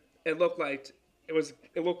perspective, it looked like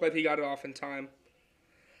he got it off in time.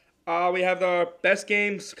 We have the best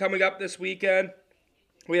games coming up this weekend.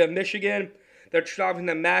 We have Michigan. They're traveling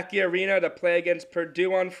to Mackey Arena to play against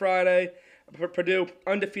Purdue on Friday. Purdue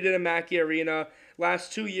undefeated in Mackey Arena.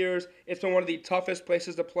 Last 2 years, it's been one of the toughest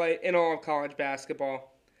places to play in all of college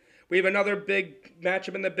basketball. We have another big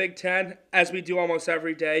matchup in the Big Ten, as we do almost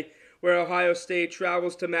every day. where Ohio State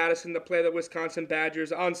travels to Madison to play the Wisconsin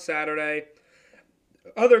Badgers on Saturday.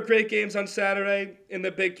 Other great games on Saturday in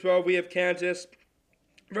the Big 12. We have Kansas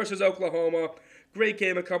versus Oklahoma. Great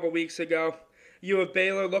game a couple weeks ago. You have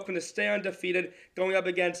Baylor looking to stay undefeated, going up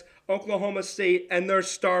against Oklahoma State and their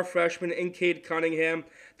star freshman in Cade Cunningham,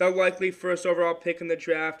 the likely first overall pick in the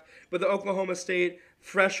draft. With Oklahoma State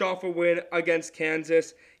fresh off a win against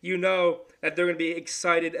Kansas, you know that they're going to be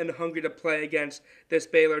excited and hungry to play against this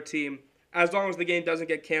Baylor team, as long as the game doesn't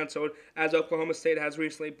get canceled, as Oklahoma State has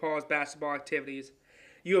recently paused basketball activities.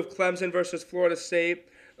 You have Clemson versus Florida State,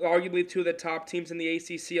 arguably two of the top teams in the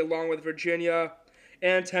ACC, along with Virginia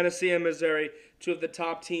and Tennessee and Missouri, two of the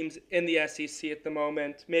top teams in the SEC at the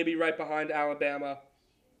moment, maybe right behind Alabama.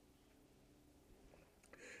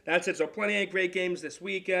 That's it. So plenty of great games this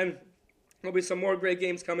weekend. There'll be some more great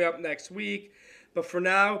games coming up next week. But for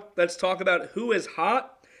now, let's talk about who is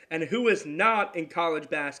hot and who is not in college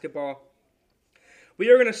basketball. We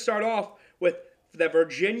are going to start off with the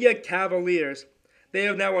Virginia Cavaliers. They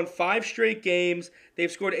have now won 5 straight games.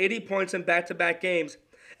 They've scored 80 points in back-to-back games.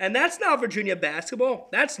 And that's not Virginia basketball.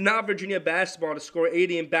 That's not Virginia basketball to score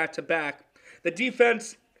 80 in back-to-back. The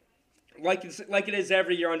defense, like it is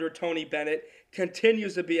every year under Tony Bennett,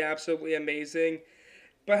 continues to be absolutely amazing.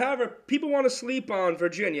 But however, people want to sleep on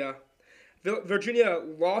Virginia. Virginia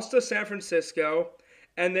lost to San Francisco,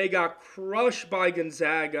 and they got crushed by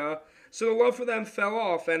Gonzaga. So the love for them fell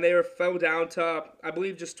off, and they fell down to, I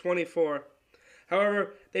believe, just 24.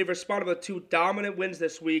 However, they've responded with 2 dominant wins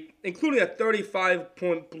this week, including a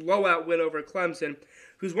 35-point blowout win over Clemson,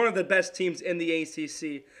 who's one of the best teams in the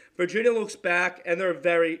ACC. Virginia looks back, and they're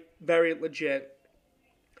very, very legit.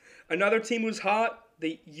 Another team who's hot,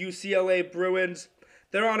 the UCLA Bruins.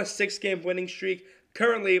 They're on a 6-game winning streak.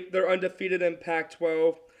 Currently, they're undefeated in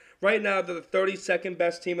Pac-12. Right now, they're the 32nd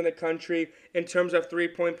best team in the country in terms of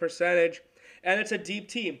three-point percentage, and it's a deep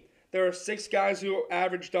team. There are 6 guys who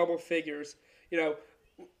average double figures. You know,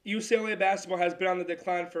 UCLA basketball has been on the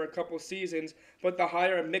decline for a couple seasons, but the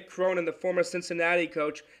hire of Mick Cronin, the former Cincinnati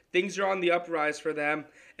coach, things are on the uprise for them.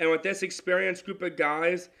 And with this experienced group of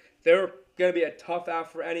guys, they're going to be a tough out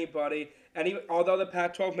for anybody. And even, although the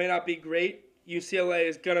Pac-12 may not be great, UCLA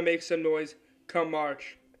is going to make some noise come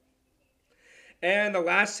March. And the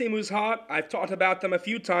last team who's hot, I've talked about them a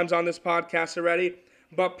few times on this podcast already,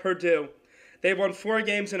 but Purdue. They've won 4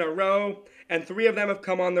 games in a row, and 3 of them have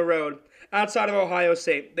come on the road. Outside of Ohio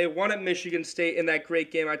State, they won at Michigan State in that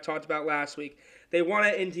great game I talked about last week. They won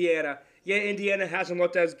at Indiana. Yeah, Indiana hasn't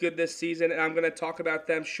looked as good this season, and I'm going to talk about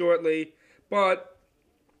them shortly. But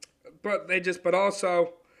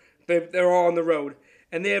also, they're all on the road.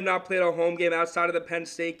 And they have not played a home game outside of the Penn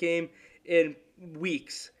State game in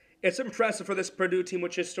weeks. It's impressive for this Purdue team,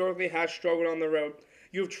 which historically has struggled on the road.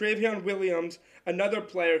 You have Travion Williams, another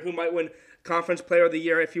player who might win Conference Player of the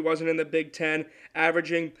Year if he wasn't in the Big Ten,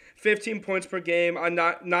 averaging 15 points per game on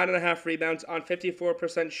 9.5 rebounds on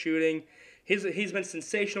 54% shooting. He's been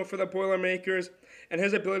sensational for the Boilermakers, and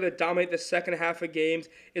his ability to dominate the second half of games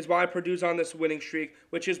is why Purdue's on this winning streak,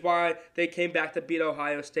 which is why they came back to beat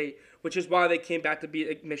Ohio State, which is why they came back to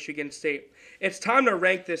beat Michigan State. It's time to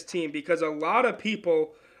rank this team because a lot of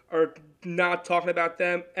people are not talking about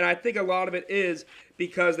them, and I think a lot of it is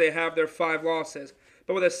because they have their 5 losses.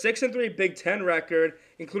 But with a 6-3 Big Ten record,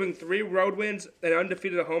 including 3 road wins and an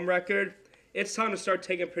undefeated home record, it's time to start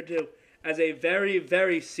taking Purdue as a very,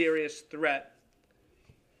 very serious threat.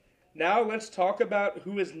 Now let's talk about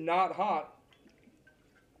who is not hot.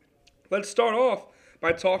 Let's start off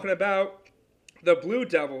by talking about the Blue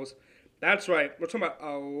Devils. That's right, we're talking about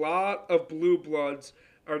a lot of Blue Bloods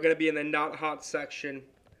are going to be in the not hot section.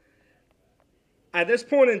 At this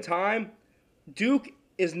point in time, Duke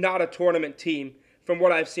is not a tournament team from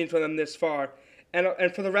what I've seen from them this far. And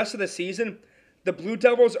for the rest of the season, the Blue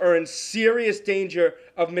Devils are in serious danger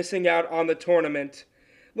of missing out on the tournament.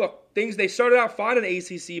 Look, they started out fine in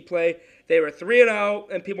ACC play. They were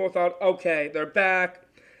 3-0, and people thought, okay, they're back.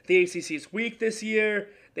 The ACC is weak this year.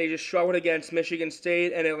 They just struggled against Michigan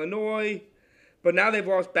State and Illinois. But now they've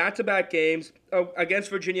lost back-to-back games against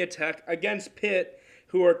Virginia Tech, against Pitt,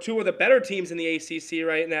 who are 2 of the better teams in the ACC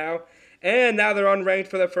right now. And now they're unranked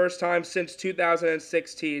for the first time since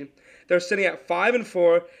 2016. They're sitting at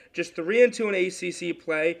 5-4, just 3-2 in ACC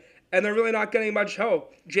play, and they're really not getting much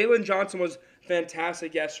hope. Jalen Johnson was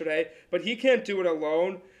fantastic yesterday, but he can't do it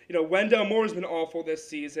alone. You know, Wendell Moore's been awful this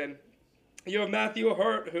season. You have Matthew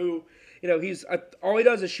Hurt, who, you know, all he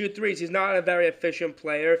does is shoot threes. He's not a very efficient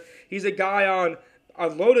player. He's a guy on a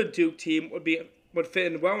loaded Duke team would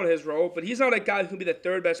fit in well in his role, but he's not a guy who can be the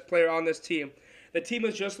 3rd best player on this team. The team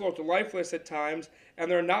has just looked lifeless at times,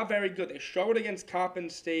 and they're not very good. They struggled against Coppin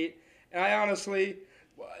State, And I honestly,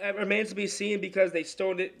 it remains to be seen because they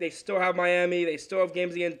still have Miami, they still have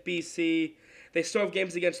games against BC, they still have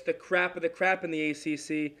games against the crap of the crap in the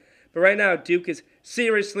ACC. But right now, Duke is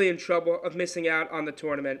seriously in trouble of missing out on the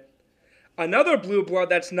tournament. Another blue blood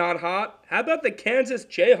that's not hot. How about the Kansas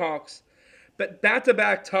Jayhawks? But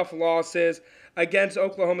back-to-back tough losses against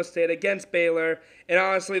Oklahoma State, against Baylor, and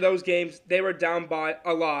honestly, those games, they were down by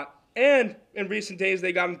a lot. And in recent days,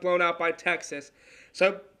 they got blown out by Texas.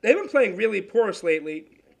 So they've been playing really porous lately.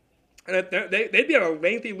 And they'd be on a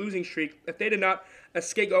lengthy losing streak if they did not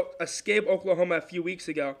escape Oklahoma a few weeks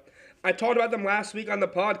ago. I talked about them last week on the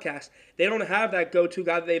podcast. They don't have that go-to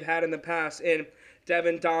guy that they've had in the past in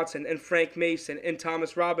Devin Dotson and Frank Mason and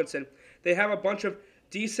Thomas Robinson. They have a bunch of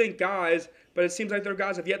decent guys, but it seems like their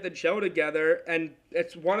guys have yet to gel together, and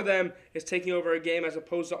it's one of them is taking over a game as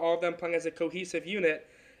opposed to all of them playing as a cohesive unit.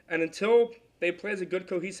 And until they play as a good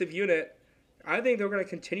cohesive unit, I think they're going to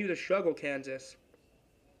continue to struggle, Kansas.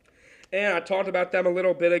 And I talked about them a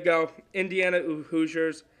little bit ago. Indiana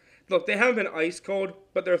Hoosiers. Look, they haven't been ice cold,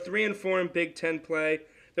 but they're 3-4 in Big Ten play.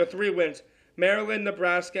 They're 3 wins. Maryland,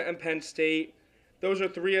 Nebraska, and Penn State. Those are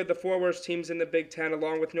 3 of the 4 worst teams in the Big Ten,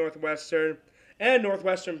 along with Northwestern. And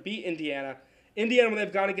Northwestern beat Indiana. Indiana, when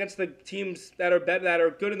they've gone against the teams that are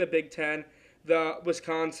good in the Big Ten, the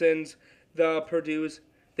Wisconsins, the Purdues,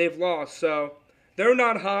 they've lost. So they're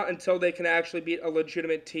not hot until they can actually beat a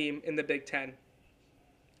legitimate team in the Big Ten.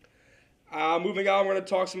 Moving on, we're going to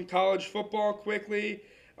talk some college football quickly.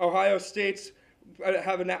 Ohio State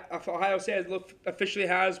officially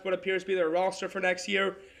has what appears to be their roster for next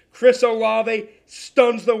year. Chris Olave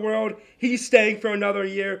stuns the world. He's staying for another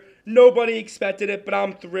year. Nobody expected it, but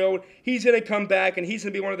I'm thrilled. He's going to come back, and he's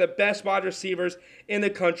going to be one of the best wide receivers in the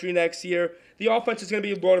country next year. The offense is going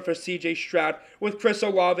to be loaded for C.J. Stroud with Chris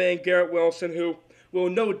Olave and Garrett Wilson, who will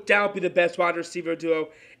no doubt be the best wide receiver duo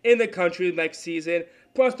in the country next season.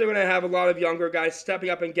 Plus, they're going to have a lot of younger guys stepping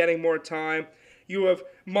up and getting more time. You have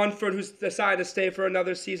Munford, who's decided to stay for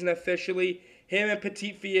another season officially. Him and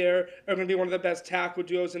Petit Fier are going to be one of the best tackle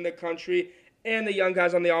duos in the country. And the young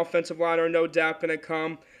guys on the offensive line are no doubt going to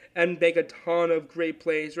come and make a ton of great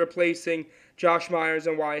plays, replacing Josh Myers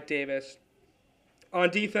and Wyatt Davis. On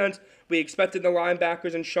defense, we expected the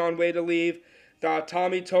linebackers and Sean Wade to leave.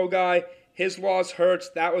 Tommy Togai, his loss hurts.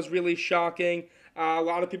 That was really shocking. A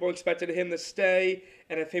lot of people expected him to stay.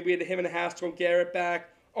 And if we had him and Haskell Garrett back,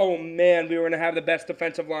 oh man, we were going to have the best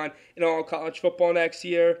defensive line in all college football next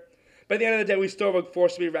year. But at the end of the day, we still have a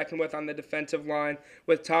force to be reckoned with on the defensive line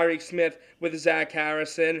with Tyreek Smith, with Zach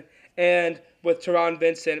Harrison, and with Teron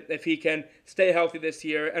Vincent if he can stay healthy this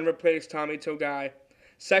year and replace Tommy Togai.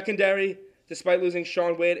 Secondary, despite losing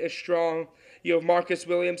Sean Wade, is strong. You have Marcus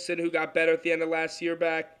Williamson, who got better at the end of last year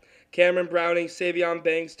back. Cameron Browning, Savion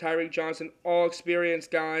Banks, Tyreek Johnson, all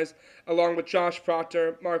experienced guys, along with Josh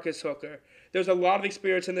Proctor, Marcus Hooker. There's a lot of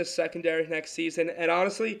experience in this secondary next season, and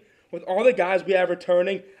honestly, with all the guys we have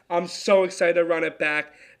returning, I'm so excited to run it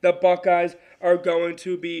back. The Buckeyes are going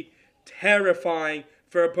to be terrifying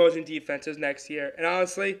for opposing defenses next year. And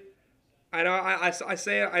honestly, I know I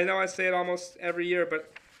say it almost every year,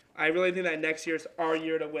 but I really think that next year is our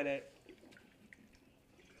year to win it.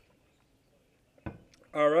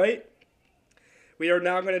 All right, we are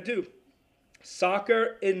now going to do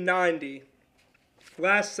Soccer in 90.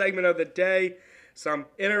 Last segment of the day. Some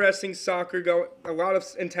interesting soccer going, a lot of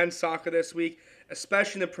intense soccer this week,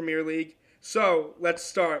 especially in the Premier League. So, let's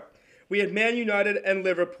start. We had Man United and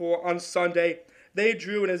Liverpool on Sunday. They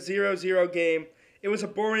drew in a 0-0 game. It was a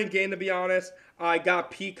boring game, to be honest. I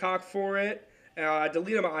got Peacock for it. I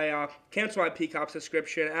canceled my Peacock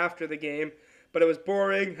subscription after the game, but it was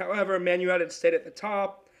boring. However, Man United stayed at the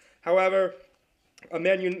top. However,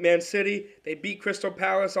 Man City, they beat Crystal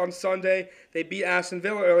Palace on Sunday. They beat Aston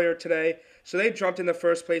Villa earlier today. So they jumped in the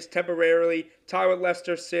first place temporarily, tied with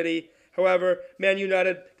Leicester City. However, Man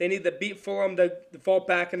United, they need to beat Fulham to vault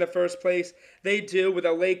back in the first place. They do with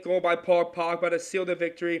a late goal by Paul Pogba to seal the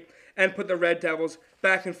victory and put the Red Devils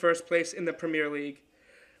back in first place in the Premier League.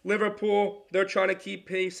 Liverpool, they're trying to keep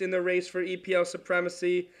pace in the race for EPL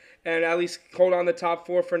supremacy and at least hold on the top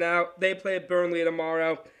 4 for now. They play at Burnley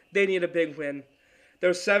tomorrow. They need a big win.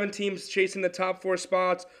 There's 7 teams chasing the top 4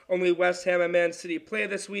 spots. Only West Ham and Man City play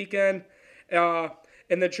this weekend.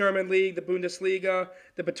 In the German league, the Bundesliga,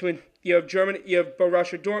 you have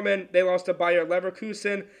Borussia Dortmund. They lost to Bayer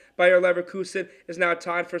Leverkusen. Bayer Leverkusen is now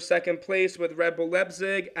tied for second place with Red Bull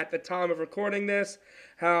Leipzig at the time of recording this.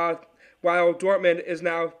 While Dortmund is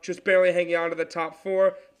now just barely hanging on to the top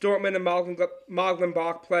 4. Dortmund and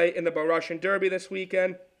Mönchengladbach play in the Borussian Derby this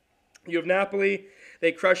weekend. You have Napoli.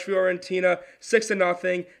 They crushed Fiorentina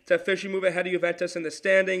 6-0 to officially move ahead of Juventus in the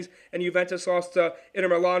standings. And Juventus lost to Inter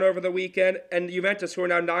Milan over the weekend. And Juventus, who are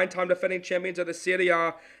now 9-time defending champions of the Serie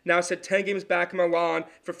A, now sit 10 games back in Milan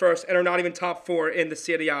for first and are not even top 4 in the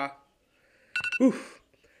Serie A. Oof.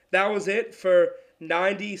 That was it for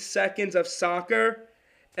 90 seconds of soccer.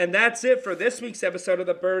 And that's it for this week's episode of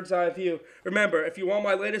the Bird's Eye View. Remember, if you want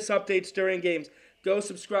my latest updates during games, go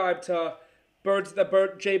subscribe to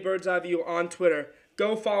J Bird's Eye View on Twitter.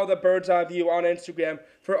 Go follow the Bird's Eye View on Instagram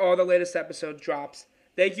for all the latest episode drops.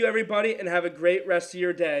 Thank you, everybody, and have a great rest of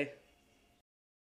your day.